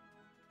 okay.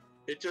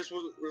 It just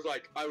was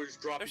like I was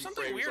dropping. There's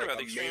something frames weird like about a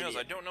the Extreme Hills.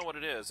 I maniac. don't know what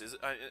it is.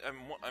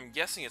 I'm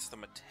guessing it's the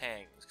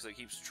Matangs, because it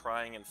keeps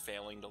trying and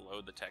failing to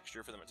load the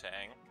texture for the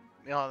Matang.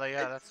 Oh,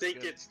 yeah, I that's think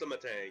good. it's the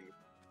Matang.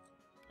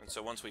 And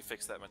so once we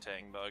fix that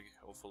Matang bug,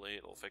 hopefully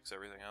it'll fix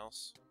everything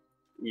else.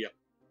 Yep.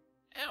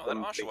 Ow, that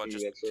I'm Oshawott thinking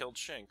just that's it. killed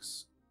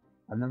Shinx.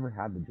 I've never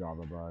had the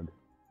Java bug.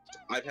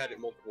 I've had it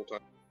multiple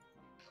times.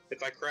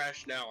 If I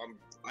crash now,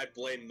 I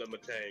blame the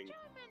Matang.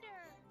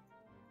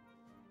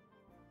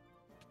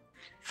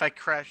 If I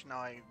crash now,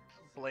 I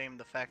blame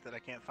the fact that I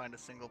can't find a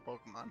single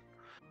Pokemon.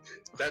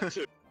 That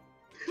too.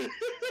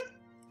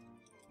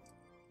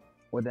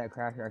 Would that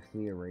crash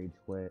actually a rage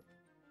quit?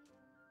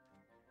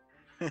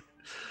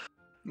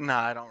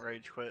 Nah, I don't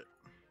rage quit.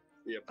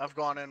 Yep. I've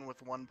gone in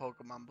with one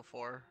Pokemon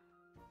before.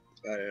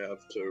 I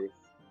have to.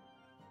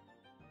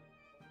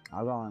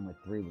 I'll go in with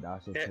 3, but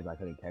that's just because I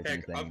couldn't catch Heck,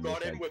 anything I've and just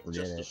gone in said, with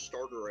forget just a it.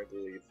 starter, I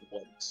believe,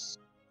 once.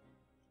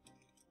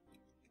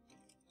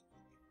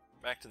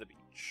 Back to the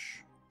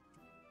beach.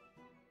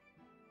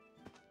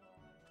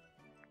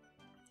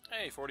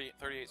 Hey, 38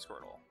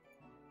 Squirtle.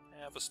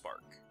 Have a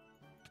spark.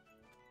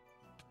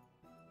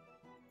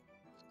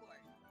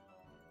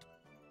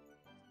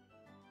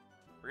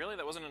 Really?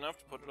 That wasn't enough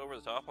to put it over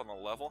the top on the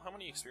level? How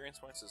many experience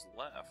points is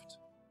left?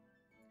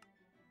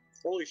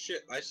 Holy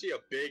shit, I see a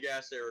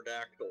big-ass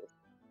Aerodactyl.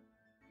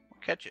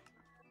 Catch it.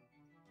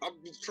 I'm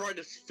just trying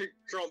to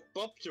jump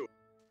up to it.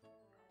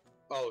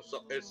 Oh,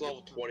 so it's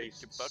level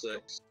 26.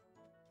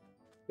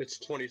 It's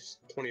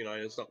 29,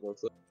 it's not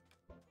worth it.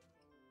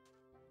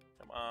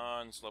 Come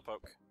on, Slowpoke.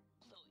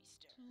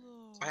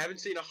 I haven't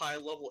seen a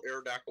high-level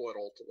Aerodactyl at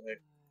all today.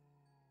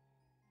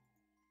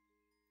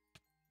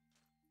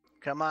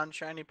 Come on,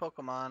 shiny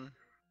Pokemon.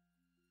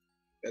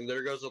 And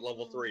there goes a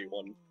level 3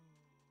 one.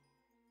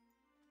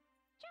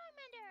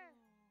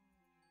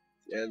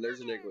 And there's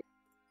an Igloo.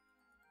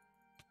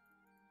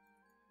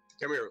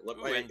 Come here, let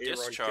Ooh, my and Aeron kill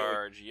it.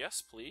 discharge.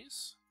 Yes,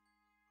 please.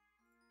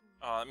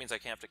 Oh, that means I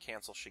can't have to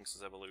cancel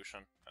Shinx's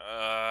evolution.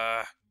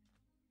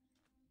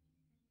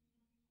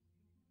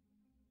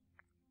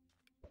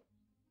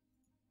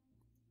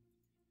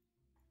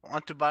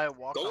 Want to buy a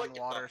walk Go on like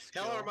water the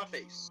skill? hell out of my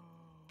face.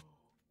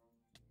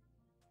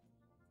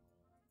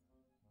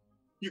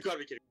 You gotta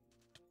be kidding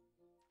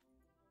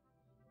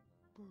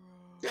me.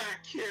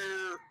 Back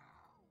here!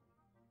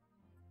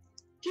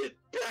 Get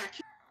back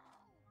here!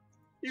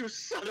 You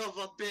son of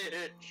a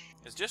bitch!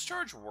 Is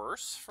discharge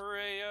worse for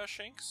a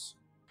Shinx?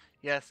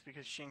 Yes,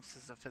 because Shinx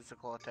is a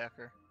physical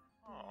attacker.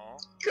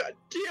 Aww. God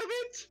damn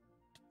it!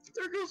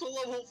 There goes a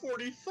level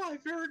 45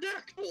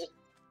 Aerodactyl!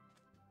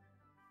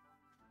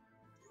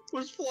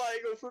 Was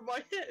flying over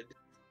my head.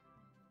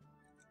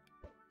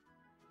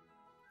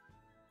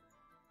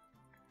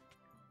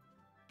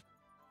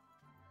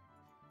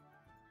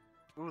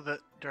 Ooh, that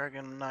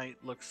Dragon Knight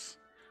looks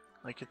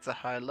like it's a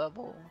high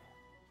level.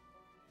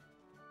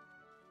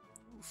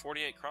 Ooh,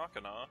 48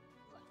 Croconaw.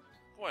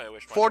 Boy, I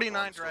wish my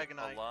 49 Pokemon were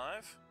Dragonite.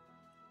 alive.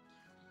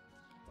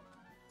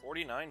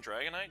 49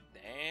 Dragonite?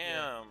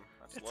 Damn.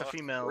 That's It's luck. a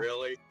female.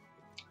 Really?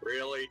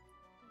 Really?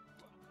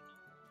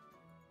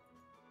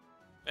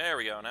 There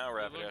we go, now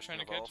Good luck Rapidash trying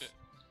can to evolve. catch it.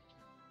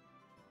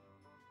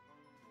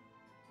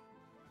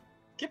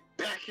 Get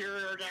back here,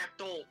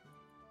 Aerodactyl!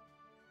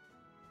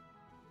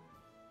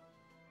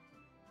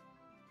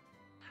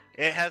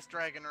 It has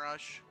Dragon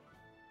Rush.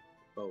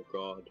 Oh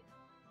god.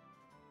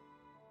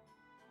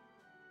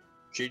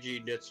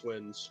 GG Nits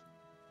wins.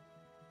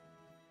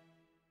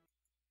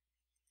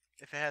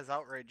 If it has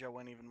Outrage, I'll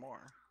win even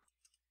more.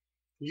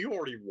 You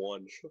already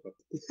won, shut up.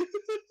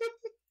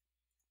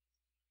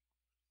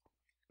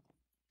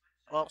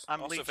 Well,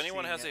 I'm Also, leech if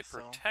anyone has seeding a it, so-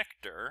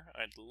 protector,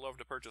 I'd love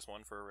to purchase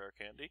one for a rare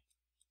candy.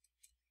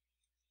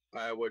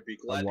 I would be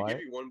glad to what? give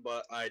you one,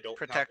 but I don't have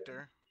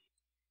Protector.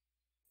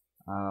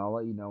 I'll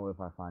let you know if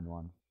I find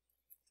one.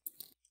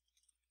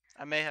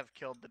 I may have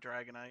killed the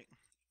Dragonite. one.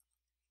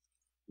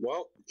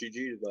 Well, GG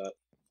to that.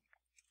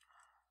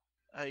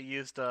 I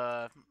used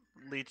a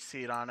leech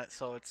seed on it,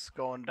 so it's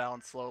going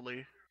down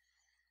slowly.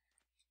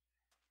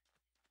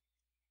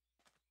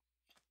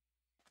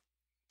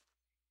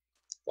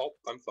 Well,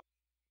 I'm fine.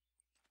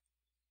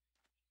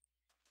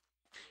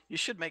 You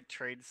should make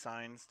trade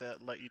signs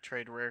that let you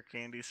trade rare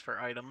candies for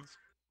items.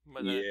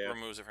 But then it Yeah.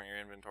 removes it from your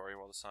inventory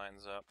while the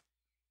sign's up.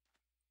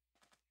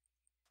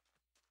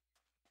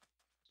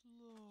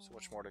 So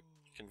much more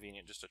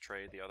convenient just to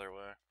trade the other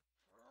way.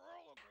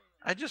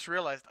 I just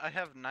realized I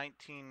have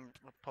 19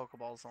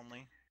 Pokeballs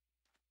only.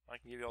 I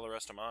can give you all the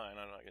rest of mine,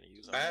 I'm not going to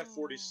use them. I have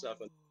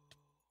 47.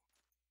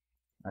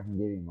 I can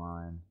give you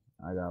mine.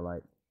 I got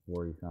like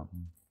 40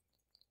 something.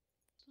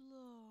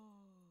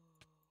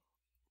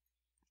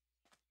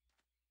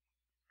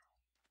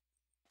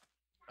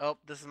 Oh,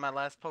 this is my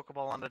last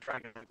Pokeball on the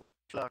Dragonite.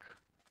 Luck.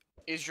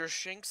 Is your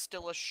Shinx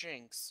still a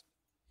Shinx?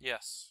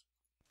 Yes.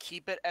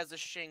 Keep it as a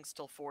Shinx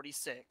till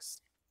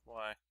 46.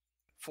 Why?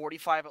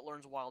 45 it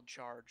learns Wild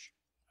Charge.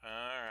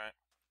 Alright.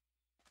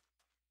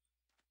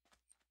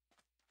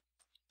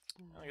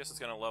 I guess it's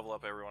going to level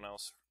up everyone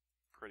else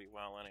pretty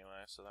well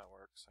anyway, so that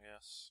works, I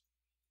guess.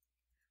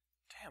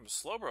 Damn,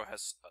 Slowbro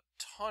has a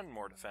ton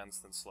more defense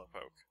than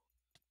Slowpoke.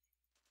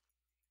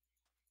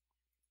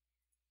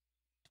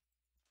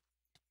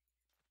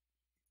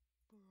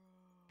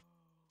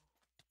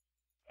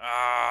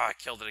 Ah, I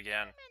killed it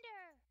again.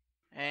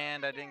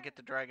 And I didn't get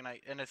the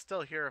Dragonite. And it's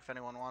still here if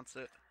anyone wants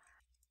it.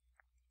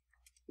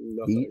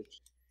 Nothing.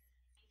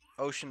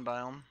 Ocean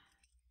biome.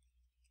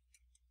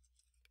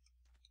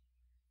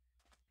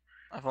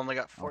 I've only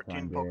got I'll try 14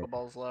 and get it.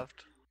 Pokeballs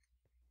left.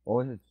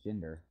 What was its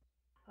gender?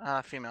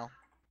 Female.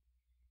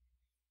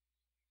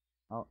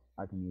 Oh,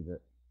 I can use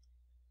it.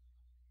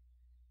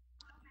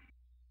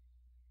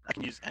 I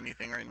can use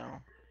anything right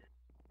now.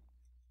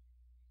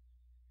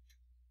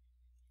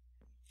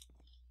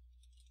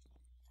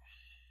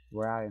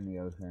 We're out in the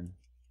ocean.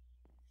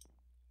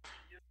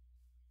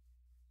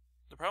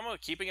 The problem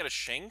with keeping it a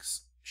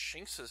Shinx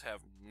Shinxes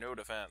have no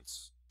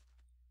defense.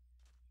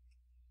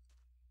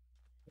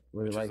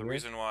 Was Which it is like the this?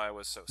 reason why I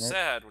was so Nick?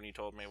 sad when you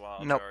told me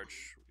Wild Nope.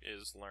 Charge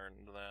is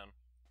learned then.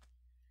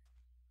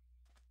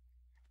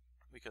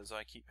 Because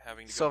I keep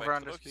having to go Silver back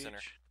on to the this Poke Center.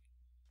 beach.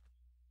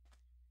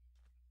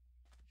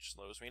 Which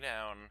slows me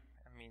down.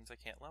 It means I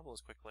can't level as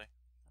quickly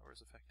or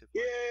as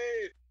effectively.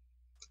 Yay!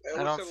 I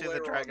wish don't it see the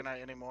later on.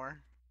 Dragonite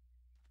anymore.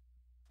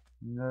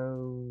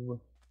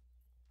 No.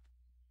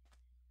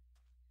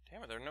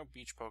 Damn it, there are no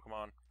beach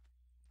Pokemon.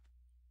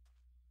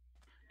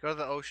 Go to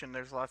the ocean,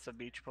 there's lots of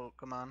beach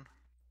Pokemon.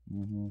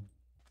 Mm-hmm.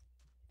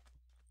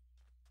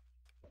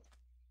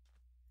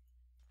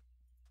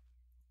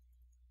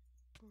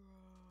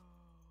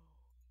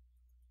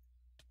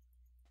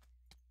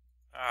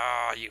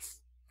 Ah, you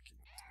fucking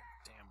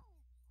damn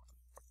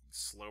fucking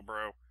slow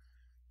bro.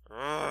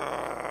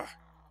 Ugh.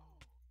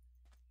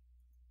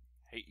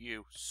 Hate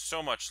you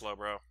so much, slow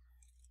bro. Back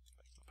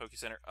to the Poke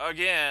Center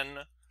again.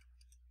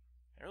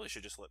 I really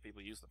should just let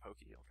people use the Poke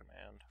Heal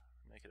command.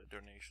 Make it a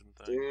donation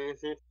thing.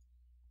 Mhm.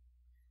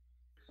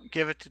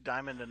 Give it to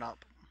Diamond and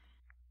up.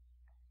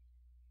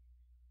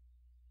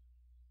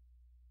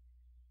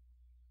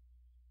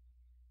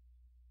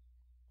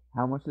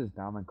 How much does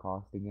Diamond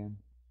cost again?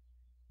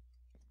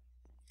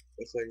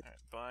 It's like, Alright,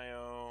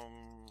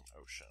 biome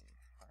ocean.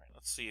 Alright,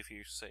 let's see if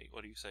you say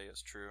what do you say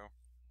is true.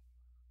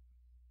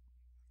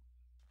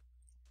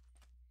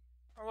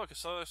 Oh look,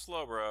 it's another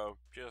Slowbro.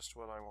 Just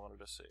what I wanted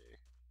to see.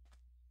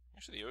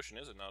 Actually, the ocean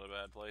isn't not a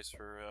bad place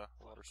for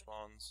water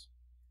spawns.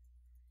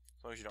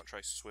 As long as you don't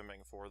try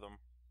swimming for them.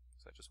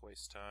 Because that just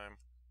wastes time.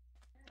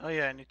 Oh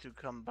yeah, I need to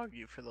come bug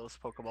you for those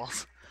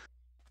Pokeballs.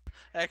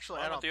 Actually,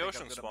 Well, I I'm don't at the think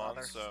ocean I'm gonna spawn,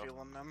 bother so-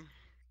 stealing them.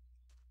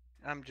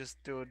 I'm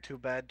just doing too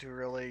bad to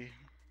really.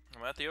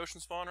 I'm at the ocean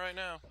spawn right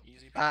now.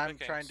 Easy peasy I'm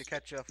pickings. trying to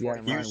catch up. Yeah,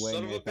 45. run away,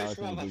 son of a Nick. I was bitch,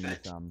 gonna give you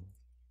Wobbuffet. some.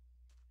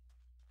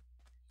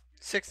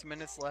 6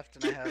 minutes left,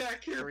 and I Get have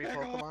back here, 3 back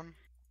off. Pokemon.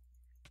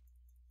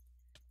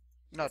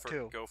 No,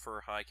 2. Go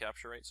for high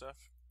capture rate stuff.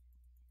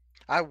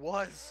 I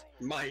was.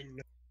 mine.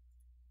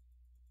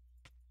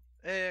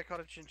 Hey, I caught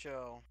a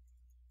Chinchou.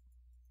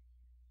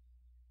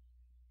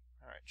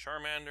 Alright,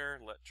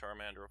 Charmander. Let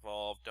Charmander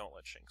evolve. Don't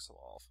let Shinx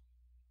evolve.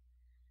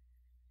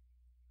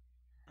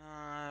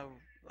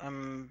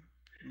 I'm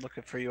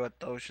looking for you at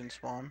the ocean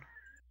spawn.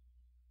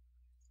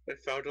 I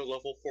found a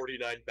level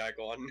 49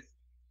 Bagon.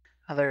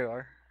 Oh, there you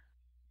are.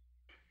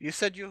 You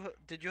said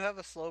did you have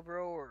a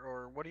Slowbro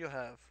or what do you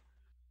have?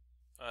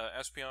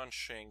 Espeon,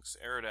 Shinx,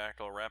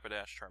 Aerodactyl,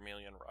 Rapidash,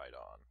 Charmeleon,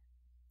 Rhydon.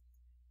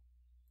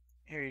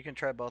 Here, you can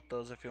try both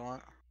those if you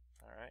want.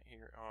 Alright,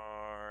 here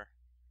are...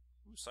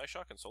 Ooh,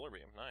 Psyshock and Solar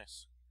Beam.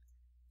 Nice.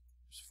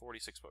 There's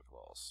 46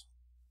 Pokeballs.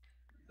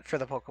 For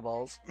the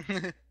Pokeballs.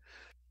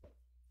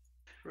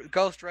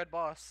 Ghost Red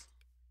Boss.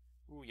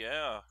 Ooh,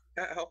 yeah.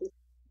 Ow,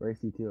 Race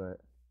you to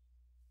it.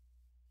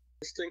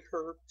 this thing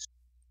hurts.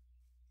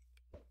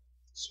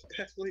 So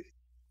badly.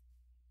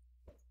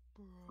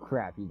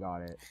 Crap, you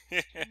got it.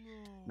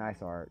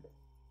 Nice art.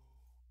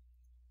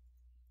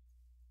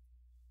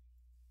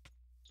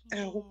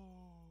 Ow.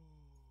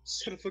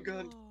 Son of a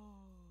gun.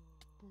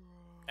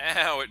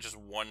 Ow, it just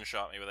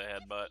one-shot me with a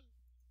headbutt.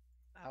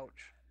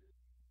 Ouch.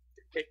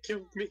 It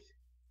killed me.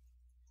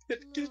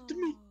 It killed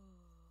me.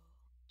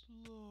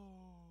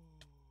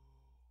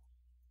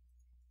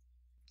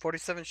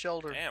 47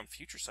 Shelter. Damn,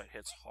 Future Sight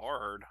hits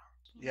hard.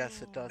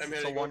 Yes, it does. I'm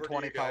It's a heading over to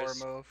 120 you power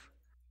guys. move.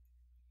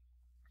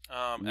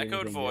 You Echoed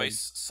anything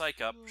Voice,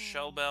 Psych Up,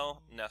 Shell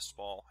Bell, Nest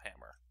Ball,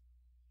 Hammer.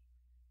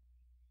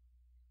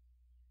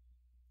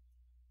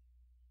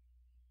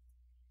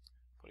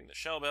 Putting the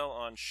Shell Bell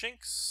on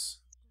Shinx.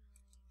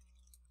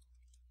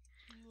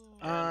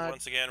 And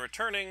once again,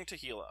 returning to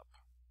heal up.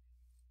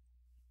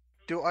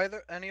 Do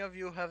any of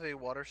you have a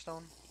Water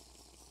Stone?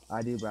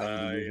 I do, but I'm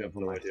gonna I use it have for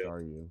no my idea.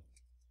 Staryu.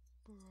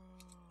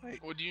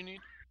 What do you need?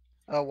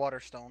 A Water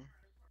Stone.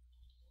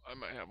 I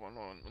might have one.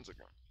 Hold on, 1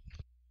 second.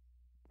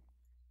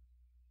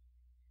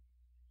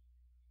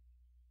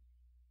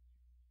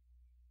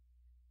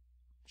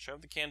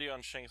 Shove the candy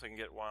on Shinx so I can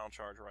get Wild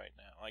Charge right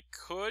now. I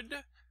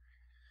could,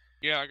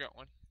 Yeah, I got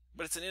one.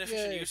 but it's an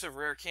inefficient Yay. use of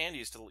rare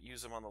candies to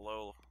use them on the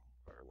lower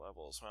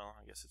levels. Well,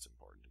 I guess it's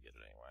important to get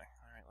it anyway.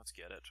 Alright, let's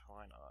get it.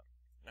 Why not?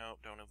 No,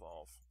 don't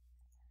evolve.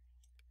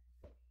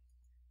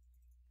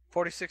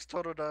 46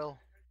 Totodile.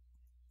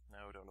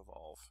 No, don't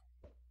evolve.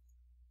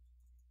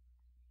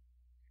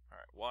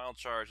 Alright, Wild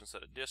Charge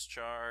instead of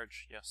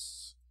Discharge.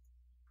 Yes.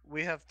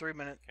 We have 3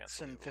 minutes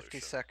Cancel and 50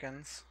 evolution.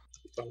 seconds.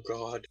 Oh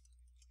god.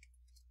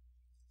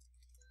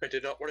 I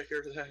did not want to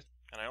hear that.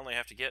 And I only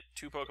have to get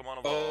 2 Pokemon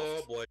evolved.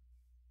 Oh boy.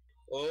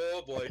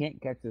 Oh I boy.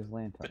 can't catch this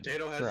lantern.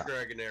 Potato has Crap.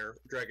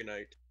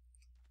 Dragonite.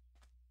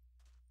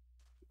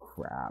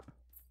 Crap.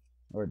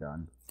 We're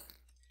done.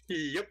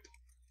 Yep.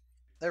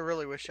 I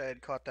really wish I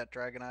had caught that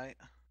Dragonite.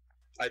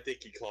 I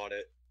think he caught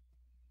it.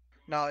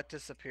 No, it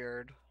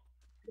disappeared.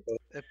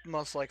 It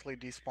most likely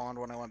despawned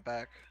when I went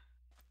back.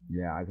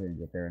 Yeah, I couldn't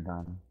get there in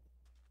time.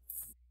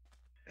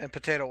 And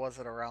Potato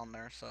wasn't around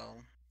there, so...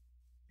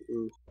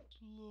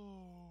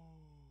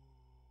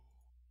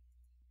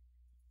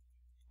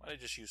 Why did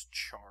I just use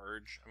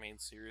charge? I mean,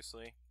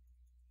 seriously?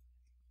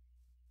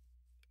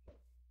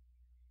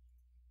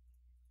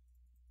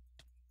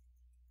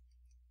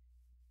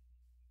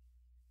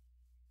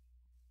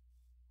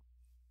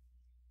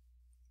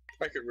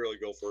 I could really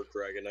go for a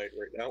Dragonite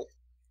right now.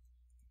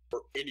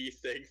 Or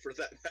anything for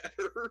that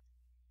matter.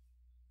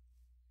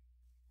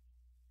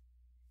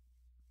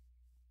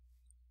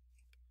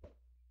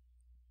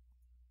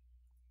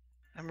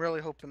 I'm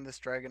really hoping this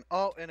dragon.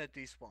 Oh, and it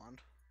despawned.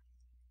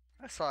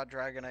 I saw a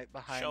Dragonite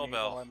behind Shell me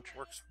while Bell I'm.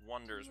 works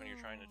wonders when you're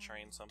trying to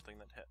train something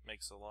that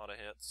makes a lot of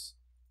hits.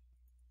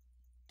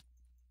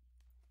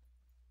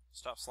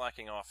 Stop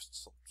slacking off,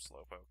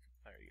 Slowpoke.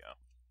 There you go.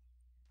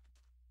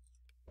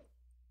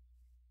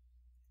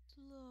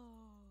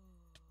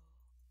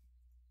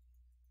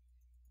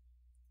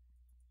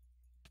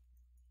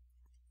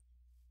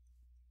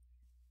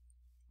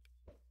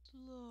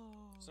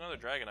 There's another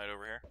Dragonite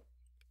over here.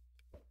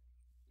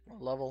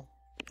 What level?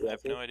 I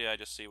have no idea, I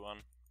just see one.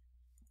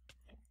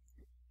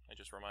 It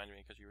just reminded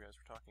me because you guys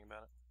were talking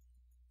about it.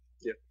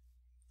 Yeah.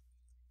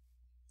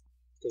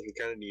 Because we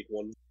kind of need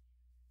one.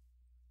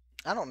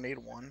 I don't need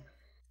one.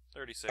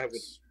 36. I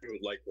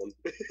would like one.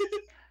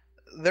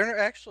 They're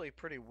actually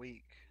pretty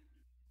weak.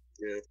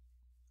 Yeah.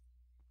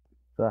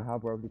 So how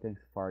broke do you think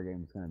Safari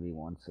Game is going to be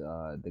once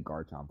the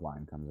Garchomp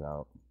line comes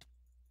out?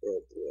 Oh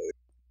boy.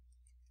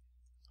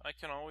 I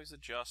can always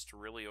adjust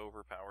really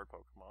overpowered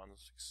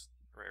Pokemon's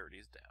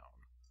rarities down.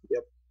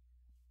 Yep.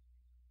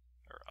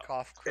 Or up.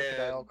 Cough,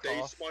 crocodile, And they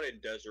cough. spawn in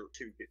desert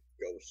to get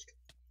ghost.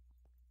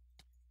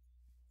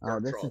 Oh,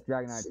 this is Garchomp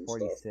Dragonite and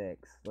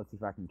 46. Let's see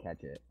if I can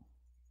catch it.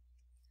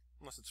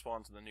 Unless it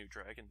spawns in the new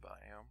dragon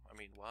biome. I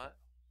mean, what?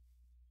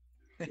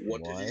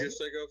 What did What? you just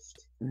say,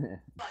 Ghost?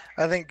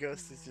 I think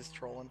Ghost is just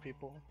trolling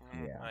people.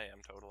 Yeah. I am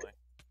totally.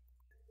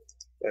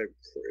 I'm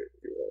pretty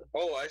sure.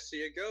 Oh, I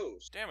see a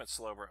ghost. Damn it,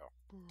 Slowbro.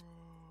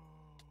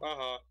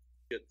 Uh-huh.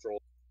 Get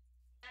trolled.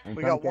 I'm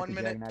We trying got to catch 1 a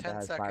minute, Dragonite 10 that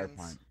has Fire seconds.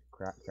 Punch.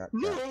 Crap.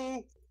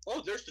 No!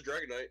 Oh, there's the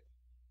Dragonite.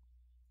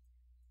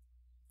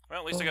 Well,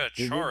 at least I got a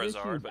Did we just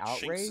Charizard, use but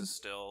Shinx Outrage? is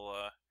still,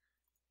 a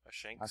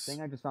Shinx. I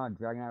think I just saw a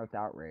Dragonite with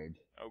Outrage.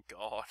 Oh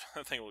god,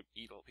 that thing will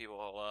eat people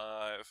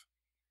alive.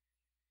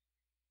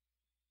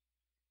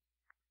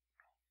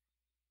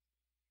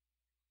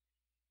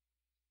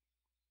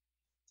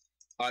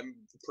 I'm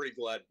pretty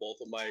glad both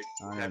of my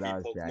Oh, no, heavy that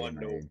was Pokemon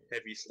know Dragonite.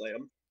 Heavy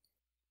Slam.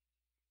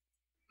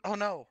 Oh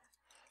no!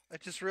 I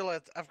just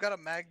realized I've got a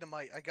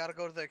Magnemite. I gotta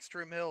go to the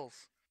Extreme Hills.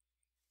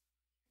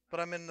 But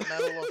I'm in the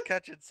middle of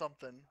catching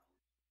something.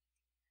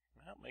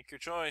 Well, make your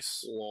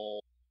choice.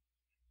 Lol.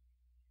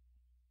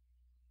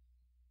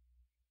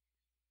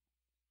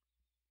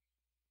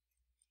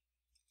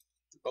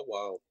 Oh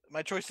wow.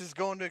 My choice is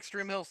going to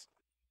Extreme Hills.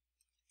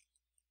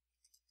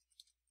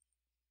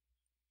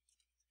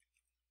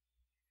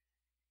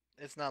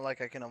 It's not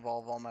like I can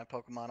evolve all my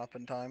Pokemon up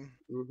in time.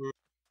 Mm-hmm.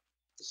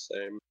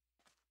 Same.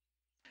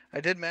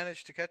 I did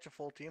manage to catch a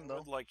full team I though.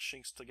 would like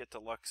Shinx to get to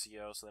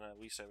Luxio, so then at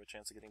least I have a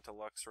chance of getting to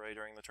Luxray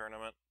during the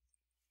tournament.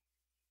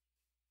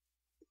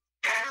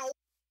 Ow!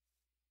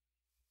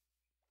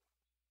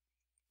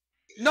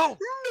 No!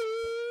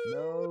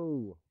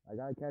 No! I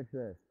gotta catch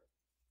this.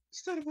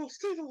 Stay level,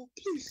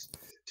 please!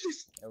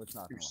 Please! Oh, it's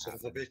not You gonna son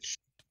of a happen. bitch.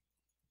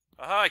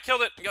 Aha, I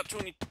killed it! I got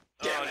 20. Oh,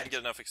 Damn I didn't it. get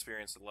enough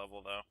experience to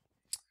level, though.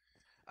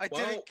 I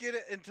Well- didn't get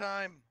it in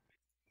time.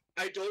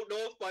 I don't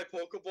know if my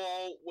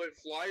Pokeball went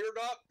fly or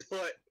not,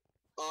 but,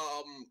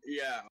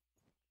 yeah.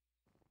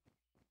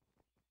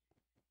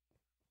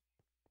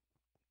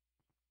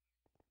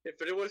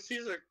 If anyone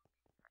sees a...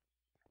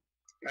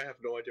 I have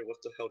no idea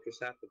what the hell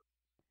just happened.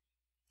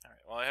 Alright,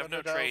 well, I have no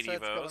Crocodile trade set's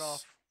going evos.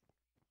 off.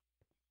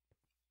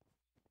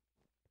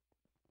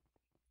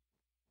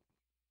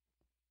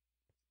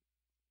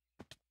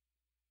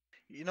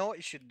 You know what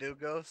you should do,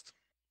 Ghost?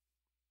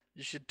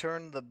 You should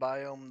turn the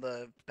biome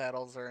the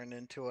battles are in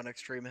into an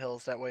Extreme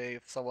Hills. That way,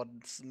 if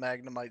someone's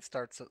Magnemite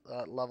starts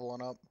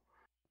leveling up.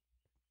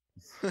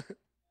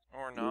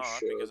 Or not,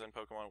 should. because then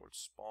Pokemon would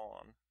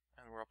spawn.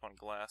 And we're up on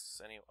glass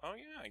anyway. Oh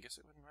yeah, I guess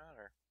it wouldn't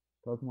matter.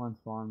 Pokemon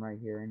spawn right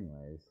here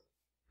anyways.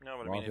 No,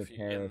 but I Walls mean, of if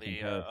you in Terrace the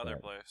and other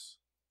Parasite. place.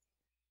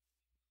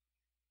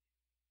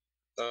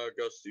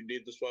 Ghost, you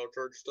need this wild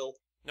charge still?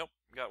 Nope,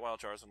 got Wild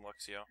Charge and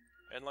Luxio.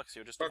 And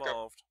Luxio just Okay.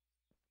 evolved.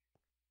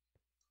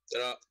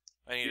 I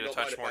You needed a don't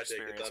touch mind if more I take it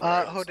experience. then,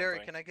 right? Hoderi,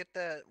 something. can I get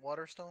that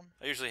water stone?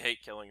 I usually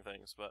hate killing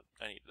things, but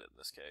I needed it in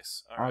this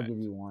case. I'll Alright. give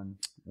you one.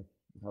 If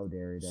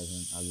Hoderi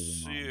doesn't, I'll give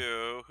you mine.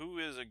 So, who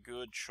is a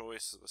good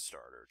choice as a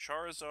starter?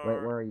 Charizard.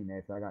 Wait, where are you,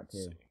 Nathan? I got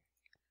Let's two. see.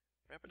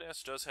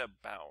 Rapidash does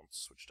have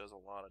bounce, which does a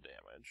lot of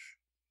damage.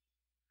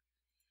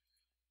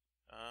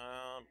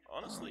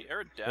 Honestly,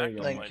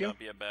 Aerodactyl Thank might you. not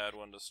be a bad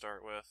one to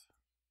start with.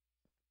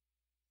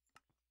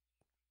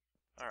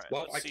 Alright,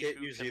 Well, let's I see can't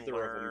who use can either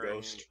of them, learn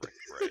Ghost. Brick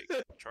Break.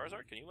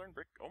 Charizard, can you learn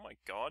Brick? Oh my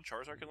god,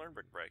 Charizard can learn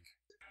Brick Break.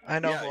 I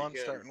know Yeah, who you I'm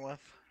can. starting with.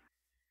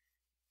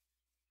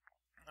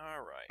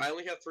 Alright. I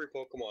only have 3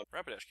 Pokemon.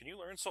 Rapidash, can you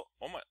learn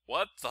Oh my.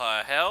 What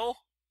the hell?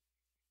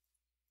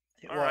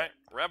 What? Alright.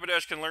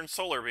 Rapidash can learn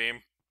Solar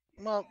Beam.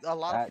 Well, a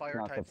lot of That's fire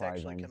not types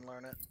actually surprising. can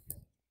learn it.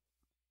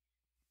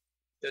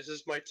 This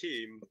is my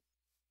team.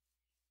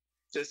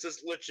 This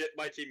is legit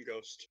my team,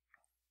 Ghost.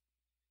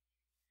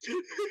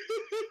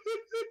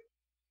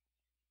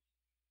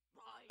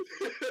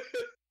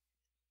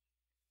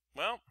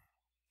 Well,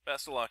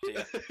 best of luck to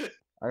you.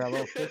 I got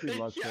level 50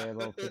 Luxray, Yeah.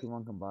 level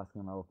 51 Combustion,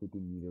 and level 50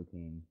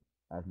 Nidoking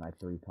as my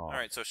 3 talks.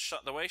 Alright, so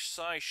the way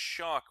Psy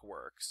Shock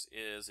works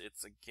is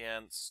it's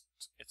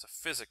a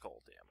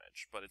physical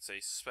damage, but it's a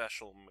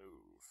special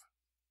move.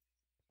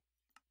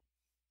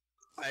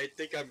 I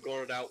think I'm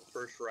going out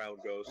first round,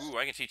 Ghost. Ooh,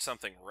 I can teach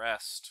something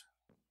Rest.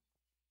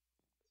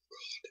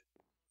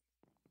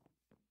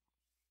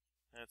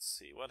 Let's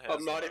see, what has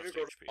I'm not the even most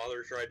going HP? to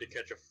bother trying to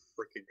catch a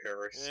freaking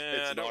Paris. Yeah,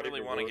 It's I don't not really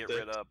even want to worth get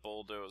it. rid of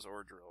Bulldoze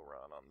or Drill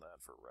Run on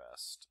that for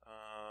Rest.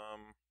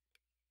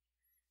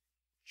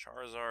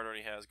 Charizard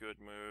already has good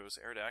moves.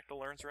 Aerodactyl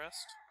learns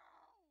Rest.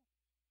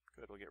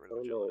 Good, we'll get rid I of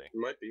don't know. Agility. It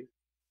might be.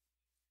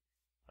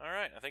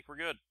 Alright, I think we're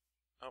good.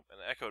 Oh, an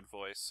echoed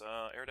voice.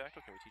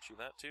 Aerodactyl, can we teach you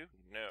that too?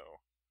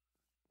 No.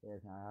 Yeah,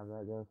 can I have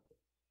that, Ghost?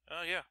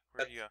 Oh, yeah.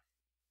 Where do you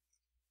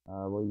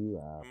go? Where you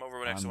at? I'm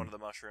over next to one of the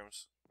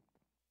mushrooms.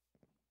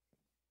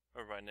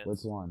 Over by Nits.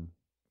 Which one?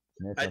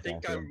 Nits, I okay,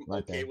 think so I'm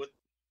right okay there. with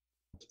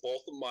both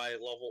of my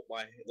level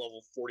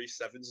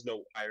 47s.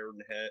 No Iron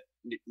Head.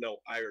 No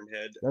Iron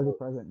Head. There's a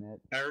present, Nit.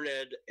 Iron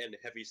Head and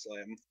Heavy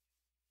Slam.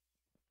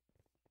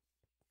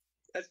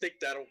 I think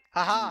that'll.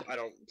 Haha! I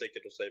don't think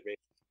it'll save me.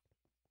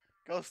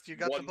 Ghost, you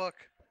got the One- book.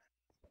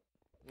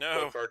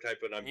 No! One fire type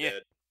and I'm Yeah.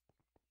 dead.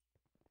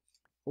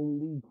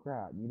 Holy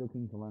crap,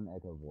 Nidoking can learn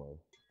Echo Voice.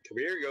 Come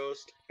here,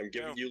 Ghost. I'm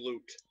giving No. you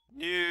loot.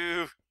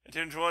 No! I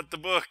don't want the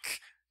book!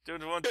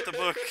 Don't want the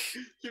book!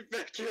 Get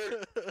back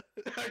here!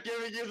 I'm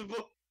giving you the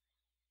book.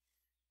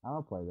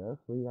 I'll play this.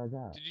 Where you guys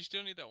at? Did you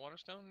still need that water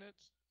stone,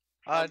 Nits?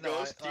 No,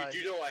 Ghost,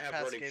 you know I have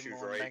Pass running gave shoes, me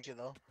one, right? thank you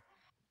though.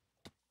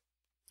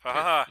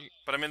 Haha! You-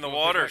 But I'm in the you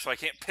wanna water, pick so I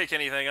can't pick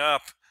anything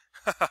up.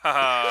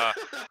 Haha!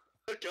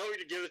 I'm going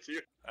to give it to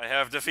you. I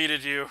have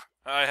defeated you.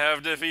 I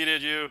have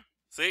defeated you.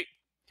 See?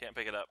 Can't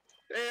pick it up.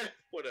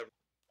 Whatever.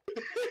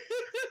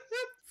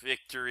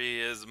 Victory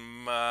is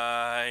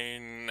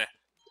mine.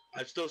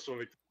 I'm still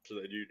swimming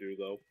faster than you do,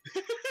 though.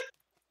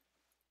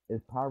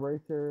 Is Power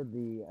Racer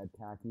the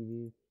attack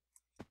EVs?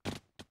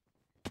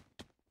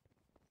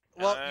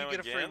 Well, I'm you get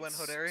a free win, against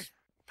Hoderi.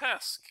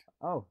 Pesk.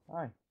 Oh,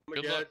 hi.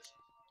 Good Yeah, luck. it's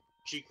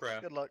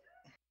G-Craft. Good luck.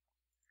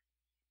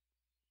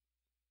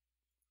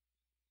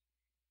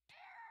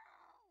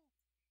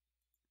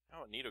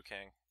 Oh,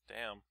 Nidoking.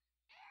 Damn.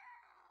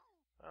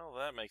 Well,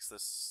 that makes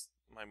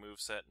my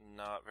moveset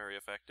not very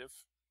effective.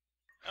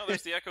 Oh,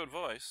 there's the echoed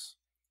voice.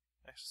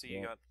 Actually, you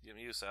Yeah. got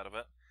use out of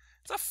it.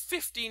 It's a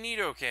 50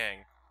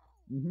 Nidoking!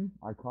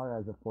 I caught it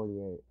as a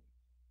 48.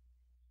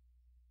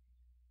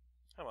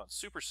 Come on,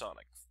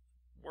 Supersonic.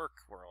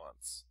 Work for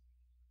once.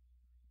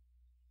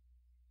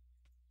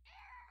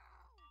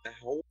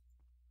 Ow.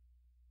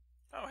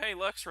 Oh, hey,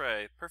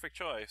 Luxray. Perfect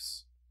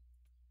choice.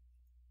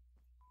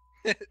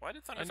 Why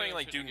did Thunder I know Fang, I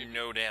like, do shouldn't give you-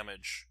 no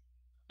damage?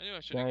 I knew I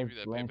shouldn't give you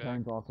that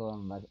Lantern's payback. also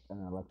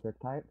an electric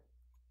type?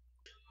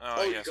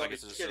 Oh, you yes, I gotta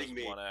guess be it's kidding just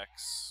me.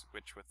 1x,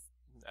 which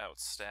without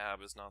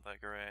stab is not that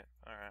great.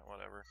 Alright,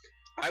 whatever.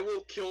 I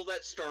will kill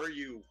that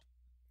Staryu.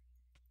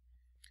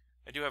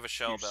 I do have a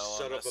Shell You Bell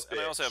son on of a this, and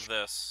I also bitch. have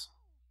this.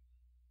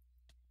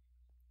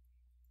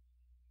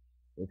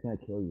 It's gonna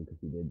kill you because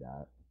you did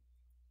that.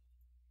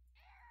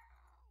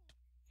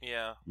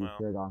 Yeah, You well,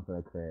 should have gone for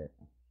a crit.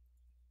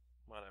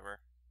 whatever.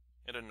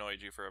 It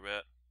annoyed you for a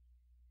bit.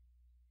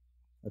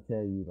 Let's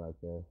say you like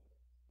this.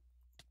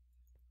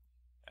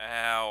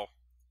 Ow.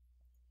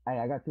 Hey,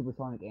 I got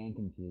Supersonic and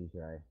Confused,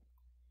 right?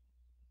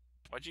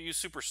 Why'd you use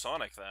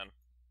Supersonic, then?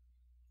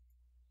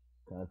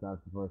 Because that was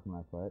the first one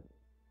I clicked.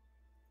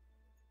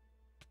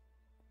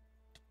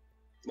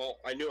 Well,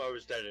 I knew I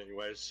was dead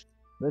anyways.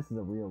 This is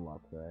a real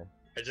luck, right?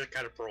 I just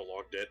kind of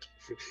prologued it.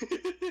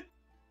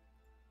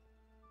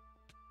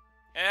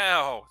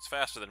 Ow! It's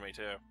faster than me,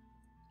 too.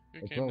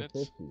 Good It's game, level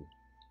Nits.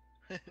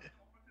 50.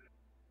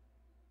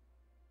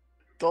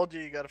 Told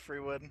you got a free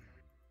win.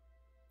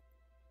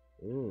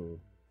 Ooh.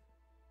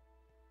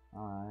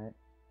 Alright.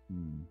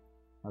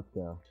 Let's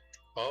go.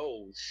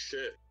 Oh,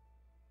 shit.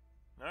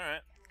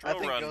 Alright. I Drill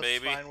think Run, Ghost's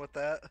baby. fine with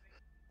that.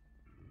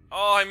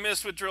 Oh, I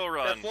missed with Drill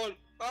Run. Have fun.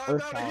 I'm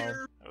Earth out of power.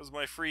 here. That was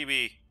my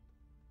freebie.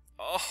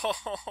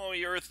 Oh,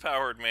 you Earth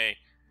powered me.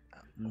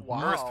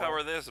 Wow. Earth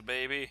power this,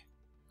 baby.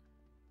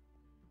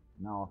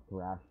 Now I'll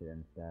thrash it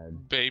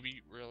instead.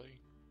 Baby, really?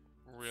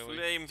 Really?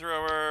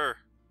 Flamethrower.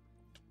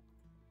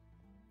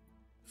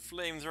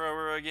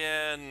 Flamethrower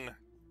again.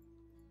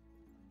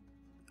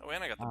 Oh,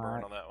 and I got the burn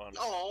Alright. on that one.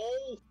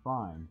 Oh!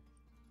 Fine.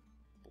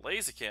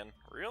 Blaziken?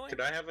 Really?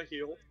 Could I have a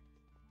heal?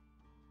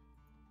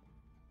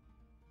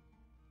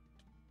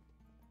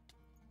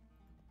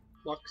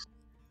 Lux.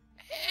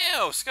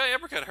 Ew, Sky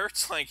Uppercut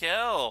hurts like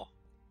hell.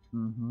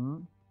 Mm-hmm.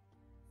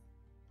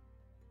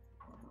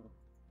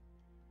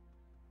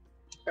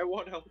 I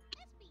want help.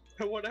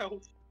 I want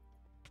help.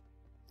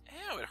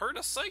 Ew, it hurt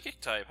a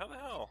psychic type. How the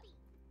hell?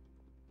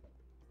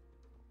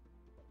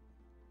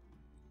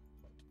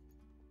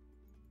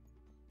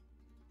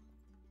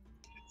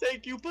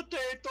 Thank you,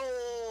 potato!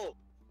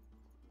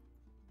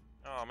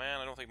 Oh man,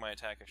 I don't think my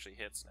attack actually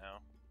hits now.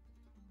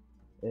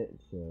 It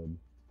should.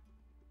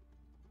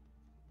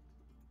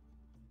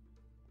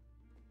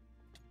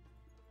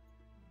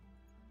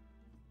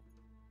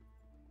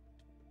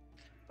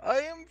 I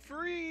am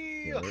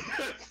free! Yep.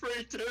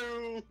 Free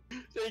too!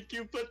 Thank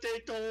you,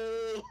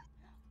 potato!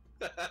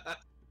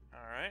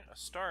 Alright, a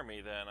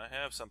Starmie then. I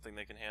have something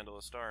that can handle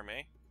a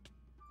Starmie.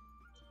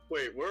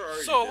 Wait, where are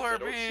you? Solar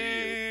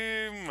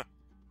Nitz? Beam!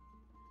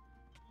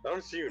 I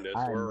don't see you, Nitz.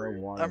 I have Where are no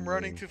you? water. I'm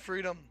running move. to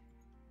freedom.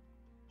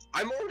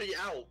 I'm already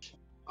out!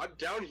 I'm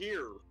down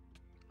here!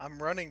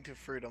 I'm running to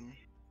freedom.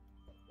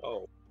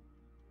 Oh.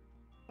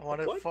 I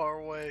want What? it far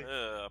away.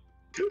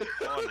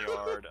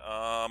 Pawnyard.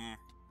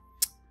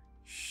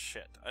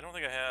 Shit. I don't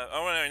think I have.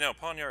 Oh, no,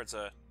 Pawnyard's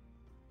a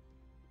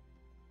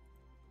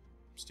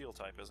steel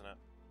type, isn't it?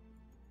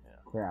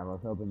 Crap, I was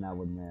hoping that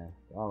would miss.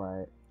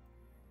 Alright.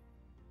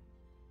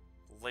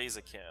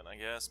 Blaziken, I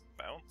guess.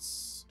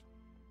 Bounce?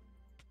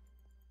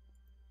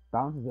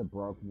 Bounce is a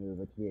broke move.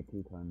 It should be a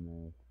 2-turn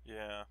move.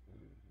 Yeah.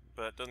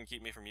 But it doesn't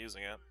keep me from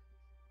using it.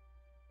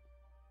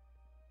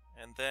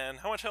 And then,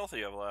 how much health do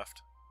you have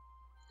left?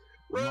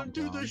 Run Not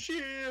to the gone.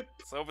 ship!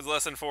 So I hope it's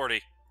less than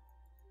 40.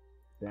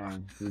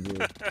 Dang, GG.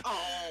 That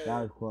Oh!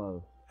 was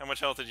close. How much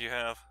health did you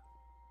have?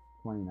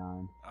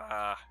 29.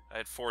 I had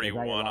Was that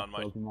 41 your on last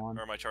my... Pokemon?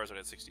 Or my Charizard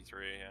had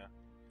 63, yeah.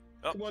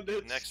 Oh, Come on,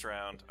 Nitz. next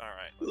round.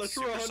 Alright, Let's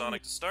run.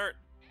 Supersonic to start.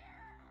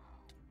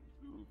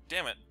 Ooh,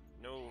 damn it.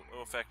 No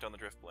effect on the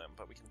Drift Blim,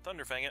 but we can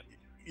Thunderfang it.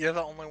 You're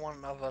the only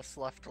one of us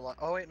left alive.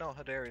 Oh wait, no,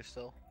 Hadari's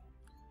still.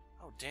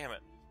 Oh, damn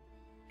it.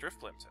 Drift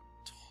Blims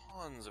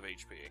have tons of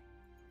HP.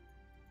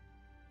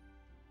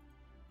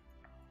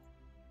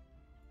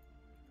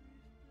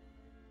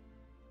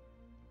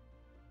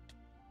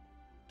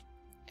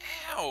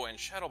 Ow! And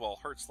Shadow Ball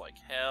hurts like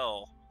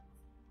hell.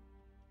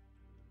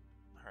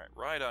 Alright,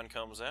 Rhydon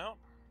comes out.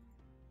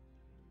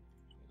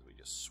 We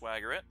just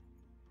swagger it.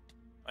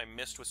 I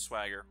missed with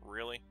swagger.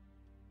 Really?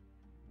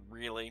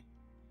 Really?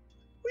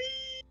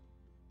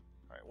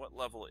 Alright, what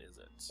level is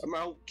it? I'm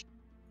out.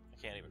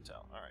 I can't even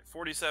tell. Alright,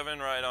 47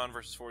 Rhydon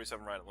versus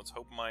 47 Rhydon. Let's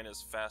hope mine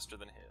is faster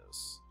than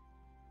his.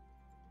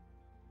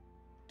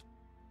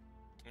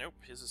 Nope,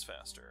 his is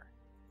faster.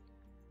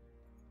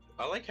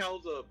 I like how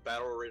the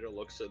battle raider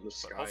looks in the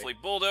sky. But hopefully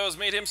Bulldoze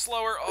made him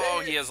slower.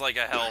 Oh, he has like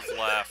a health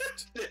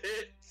left. Damn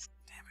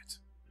it.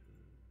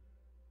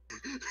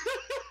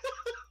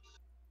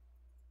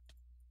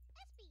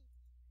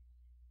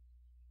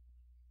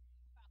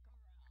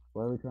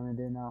 What are we trying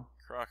to do now?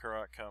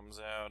 Krokorok comes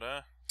out,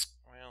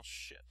 well,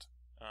 shit.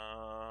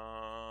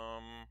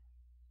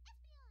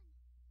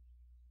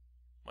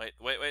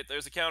 Wait,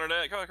 there's a counter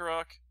to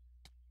Krokorok.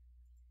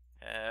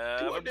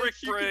 Come A on, brick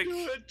Nitz, you break! can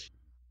do it!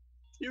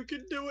 You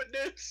can do it,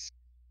 Nitz!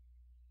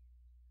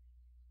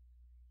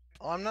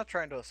 Oh, I'm not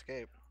trying to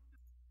escape.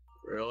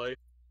 Really?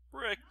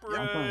 Brick I'm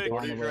trying to break! What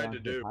are find you a way trying to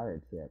onto the do?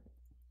 pirate ship.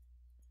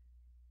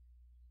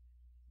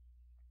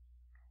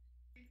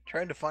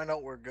 Trying to find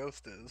out where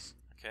Ghost is.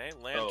 Okay,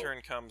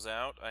 Lantern comes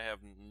out. I have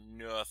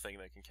nothing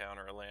that can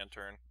counter a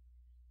Lantern.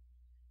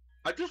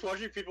 I'm just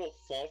watching people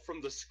fall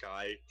from the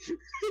sky.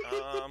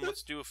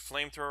 Let's do a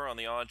Flamethrower on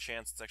the odd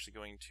chance it's actually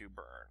going to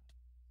burn.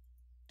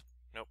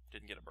 Nope,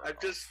 didn't get a burn.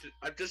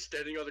 I'm just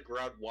standing on the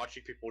ground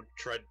watching people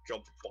try to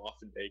jump off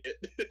and make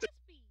it.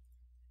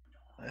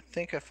 I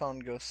think I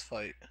found Ghost's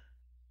fight.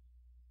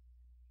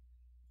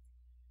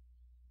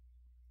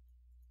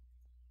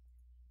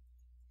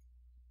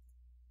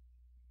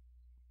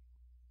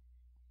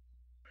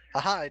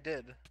 Aha, I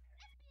did.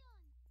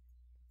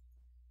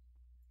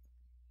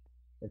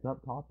 It's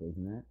up top,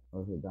 isn't it?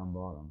 Or is it down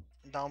bottom?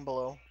 Down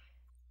below.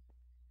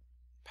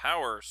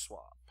 Power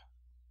Swap.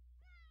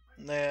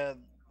 Nah,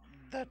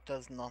 that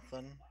does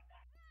nothing.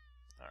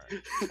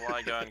 Alright,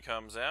 Flygon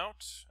comes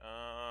out.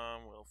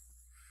 We'll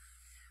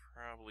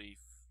probably...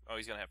 Oh,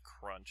 he's gonna have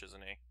Crunch,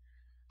 isn't he?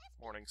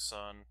 Morning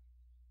Sun.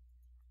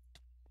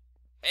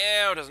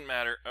 Ew, doesn't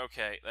matter.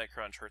 Okay, that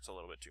Crunch hurts a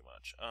little bit too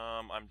much.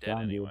 I'm dead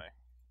Found you. anyway.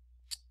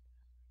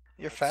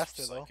 You're That's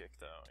faster though. Psychic,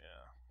 though,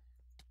 yeah.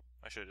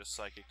 I should've just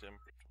Psychicked him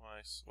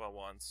twice. Well,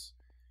 once.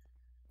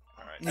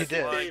 Alright, You I did.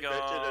 think they invented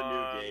a new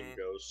Flygon. game,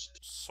 Ghost.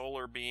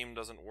 Solar Beam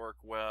doesn't work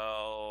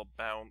well.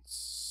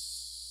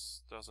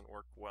 Bounce doesn't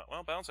work well.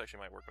 Well, Bounce actually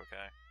might work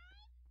okay.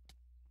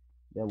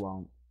 It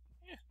won't.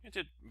 Yeah, it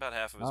did about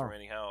half of his Oh.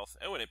 remaining health.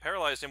 Oh, and it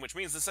paralyzed him, which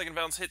means the second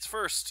bounce hits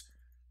first.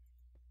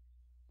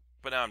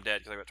 But now I'm dead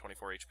because I got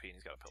 24 HP and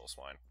he's got a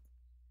Piloswine.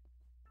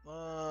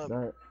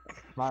 The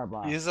Fire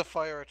Blast. Use a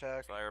fire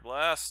attack. Fire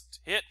Blast.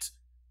 Hit!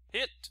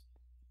 Hit!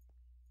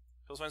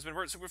 Piloswine's been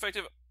super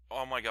effective.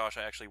 Oh my gosh,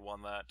 I actually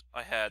won that.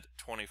 I had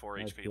 24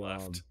 Nice HP job.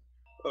 left.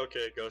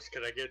 Okay, Ghost,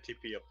 can I get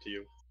TP up to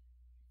you?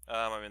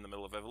 I'm in the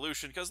middle of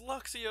evolution because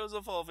Luxio's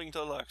evolving to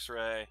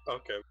Luxray.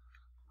 Okay.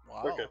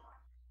 Wow. Okay.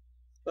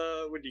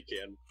 When you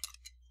can.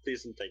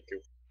 Please and thank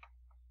you.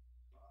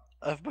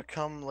 I've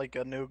become like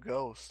a new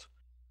ghost.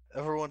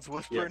 Everyone's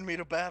whispering me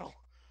to battle.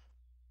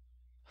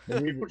 They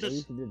People used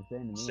just to do the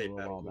same to me say a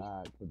little bad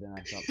while back, but then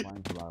I stopped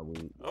playing for about a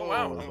week. Oh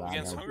wow, Oh, So I'm I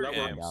against haven't Hunger that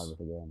gotten Games. out of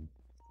it again.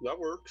 That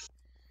works.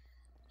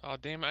 Oh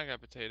damn, I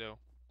got potato.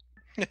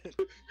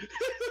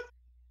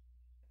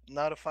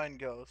 Not a fine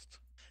ghost.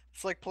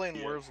 It's like playing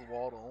Yeah. Where's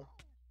Waddle.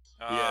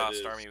 Ah, it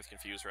is. Starmie with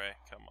Confuse Ray.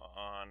 Come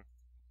on.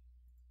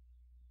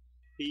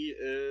 He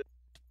is.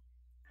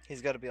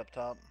 He's got to be up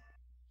top.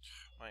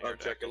 My I'm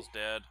checking. Aerodactyl's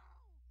dead.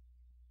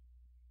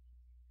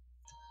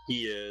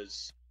 He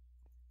is.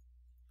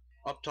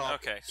 Up top.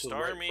 Okay, to the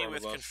right in Starmie front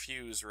with of us.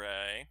 Confuse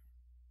Ray.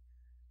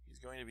 He's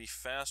going to be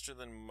faster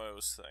than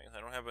most things.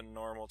 I don't have a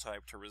normal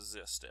type to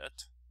resist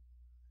it.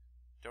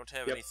 Don't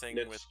have Yep, anything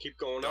let's with keep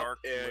going dark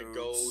up and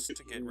go moves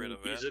to get rid of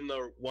He's it. in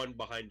the one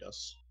behind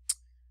us.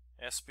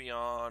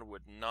 Espeon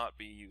would not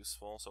be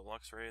useful, so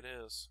Luxray it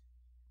is.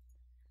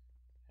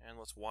 And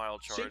let's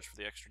Wild See? Charge for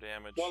the extra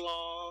damage.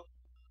 Voila!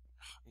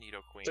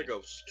 Nidoqueen. It's a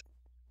ghost.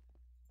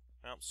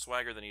 Well,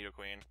 Swagger the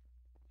Nidoqueen.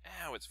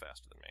 Ow, it's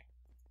faster than me.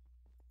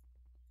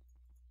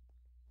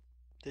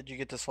 Did you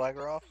get the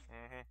swagger off?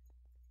 Mm-hmm.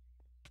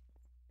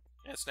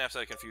 It snaps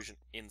out of confusion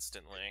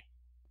instantly.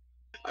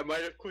 I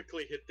might have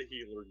quickly hit the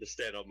healer to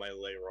stand on my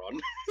Leiron.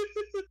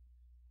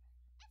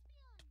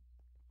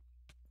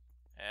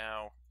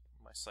 Ow.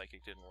 My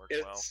Psychic didn't work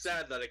It's well.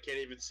 sad that I can't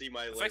even see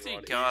my The Leiron. fact that he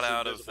He's got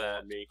out of invisible on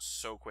that me.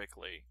 so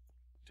quickly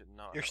did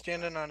not You're help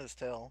standing that. on his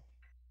tail.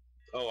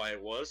 Oh, I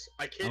was?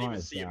 I can't Oh, even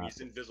it's see him. that. He's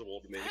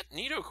invisible to me. That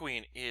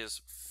Nidoqueen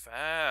is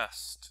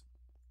fast.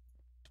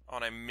 Oh,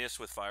 and I miss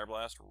with Fire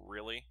Blast?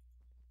 Really?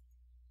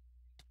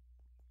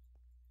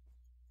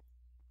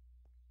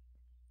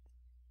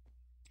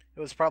 It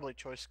was probably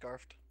choice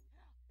scarfed.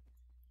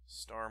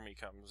 Starmie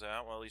comes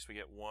out. Well, at least we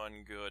get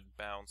one good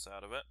bounce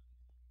out of it.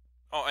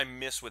 Oh, I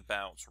miss with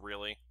bounce.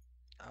 Really?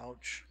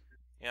 Ouch.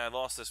 Yeah, I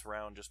lost this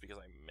round just because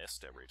I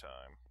missed every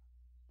time.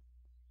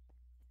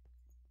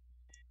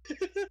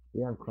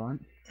 You have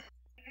crunch?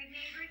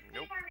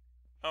 Nope.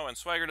 Oh, and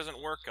Swagger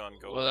doesn't work on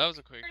Gold. Well, that was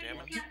a quick Damn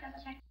damage. it.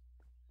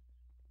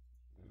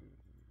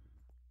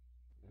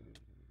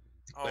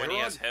 Oh, and he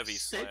has Leiron, Heavy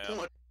stay Slam.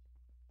 put.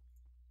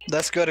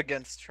 That's good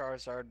against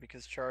Charizard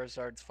because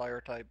Charizard's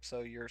fire type, so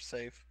you're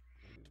safe.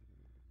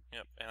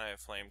 Yep, and I have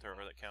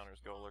Flamethrower that counters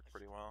Golurk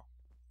pretty well.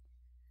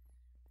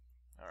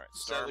 Alright,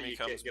 Sadly, Starmie you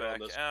can't comes get on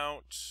back this.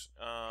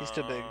 out. He's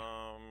too big.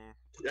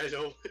 I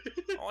know.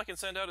 All I can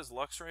send out is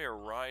Luxray or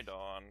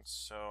Rhydon,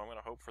 so I'm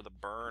gonna hope for the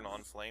burn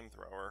on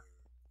Flamethrower.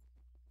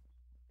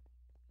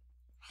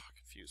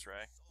 Confuse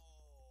Ray.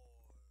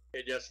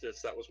 And yes,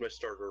 that was my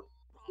starter.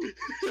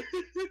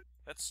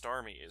 That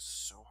Starmie is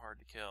so hard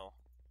to kill.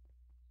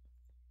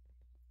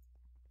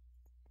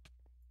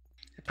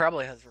 It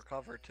probably has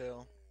recover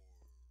too.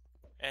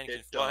 And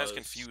It well, it has does.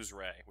 Confuse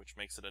Ray, which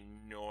makes it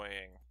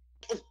annoying.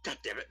 Oh, god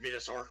damn it,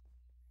 Venusaur.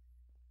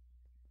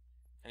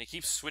 And he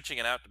keeps switching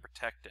it out to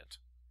protect it.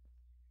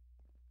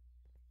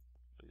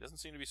 But he doesn't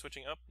seem to be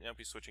switching up. Yep,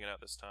 he's switching it out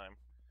this time.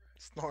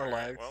 Snorlax.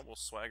 Alright, well, we'll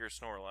Swagger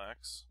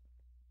Snorlax.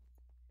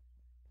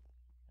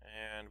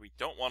 And we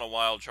don't want to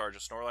Wild Charge a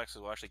Snorlax, because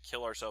we'll actually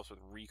kill ourselves with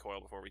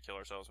Recoil before we kill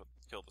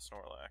the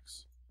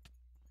Snorlax.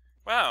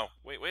 Wow,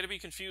 way to be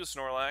confused,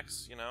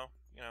 Snorlax. You know,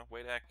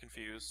 way to act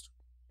confused.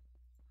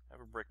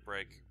 Have a Brick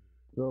Break.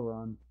 Go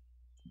run.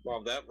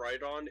 Wow, that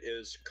Rhydon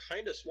is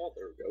kinda small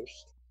there,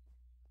 Ghost.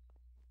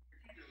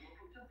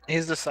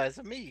 He's the size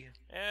of me.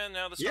 And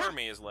now the Yeah.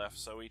 Starmie is left,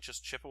 so we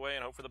just chip away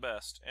and hope for the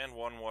best. And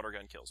one Water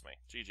Gun kills me.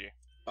 GG.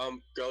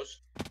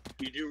 Ghost,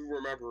 you do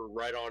remember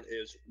Rhydon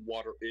is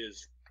water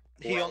is.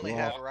 He Well, only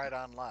well. had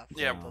Rhydon left.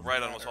 Yeah, so it doesn't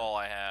Rhydon was matter. all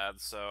I had,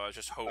 so I was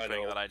just hoping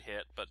know. that I'd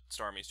hit, but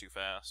Starmie's too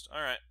fast.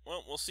 Alright,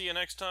 well, we'll see you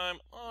next time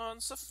on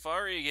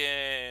Safari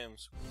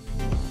Games.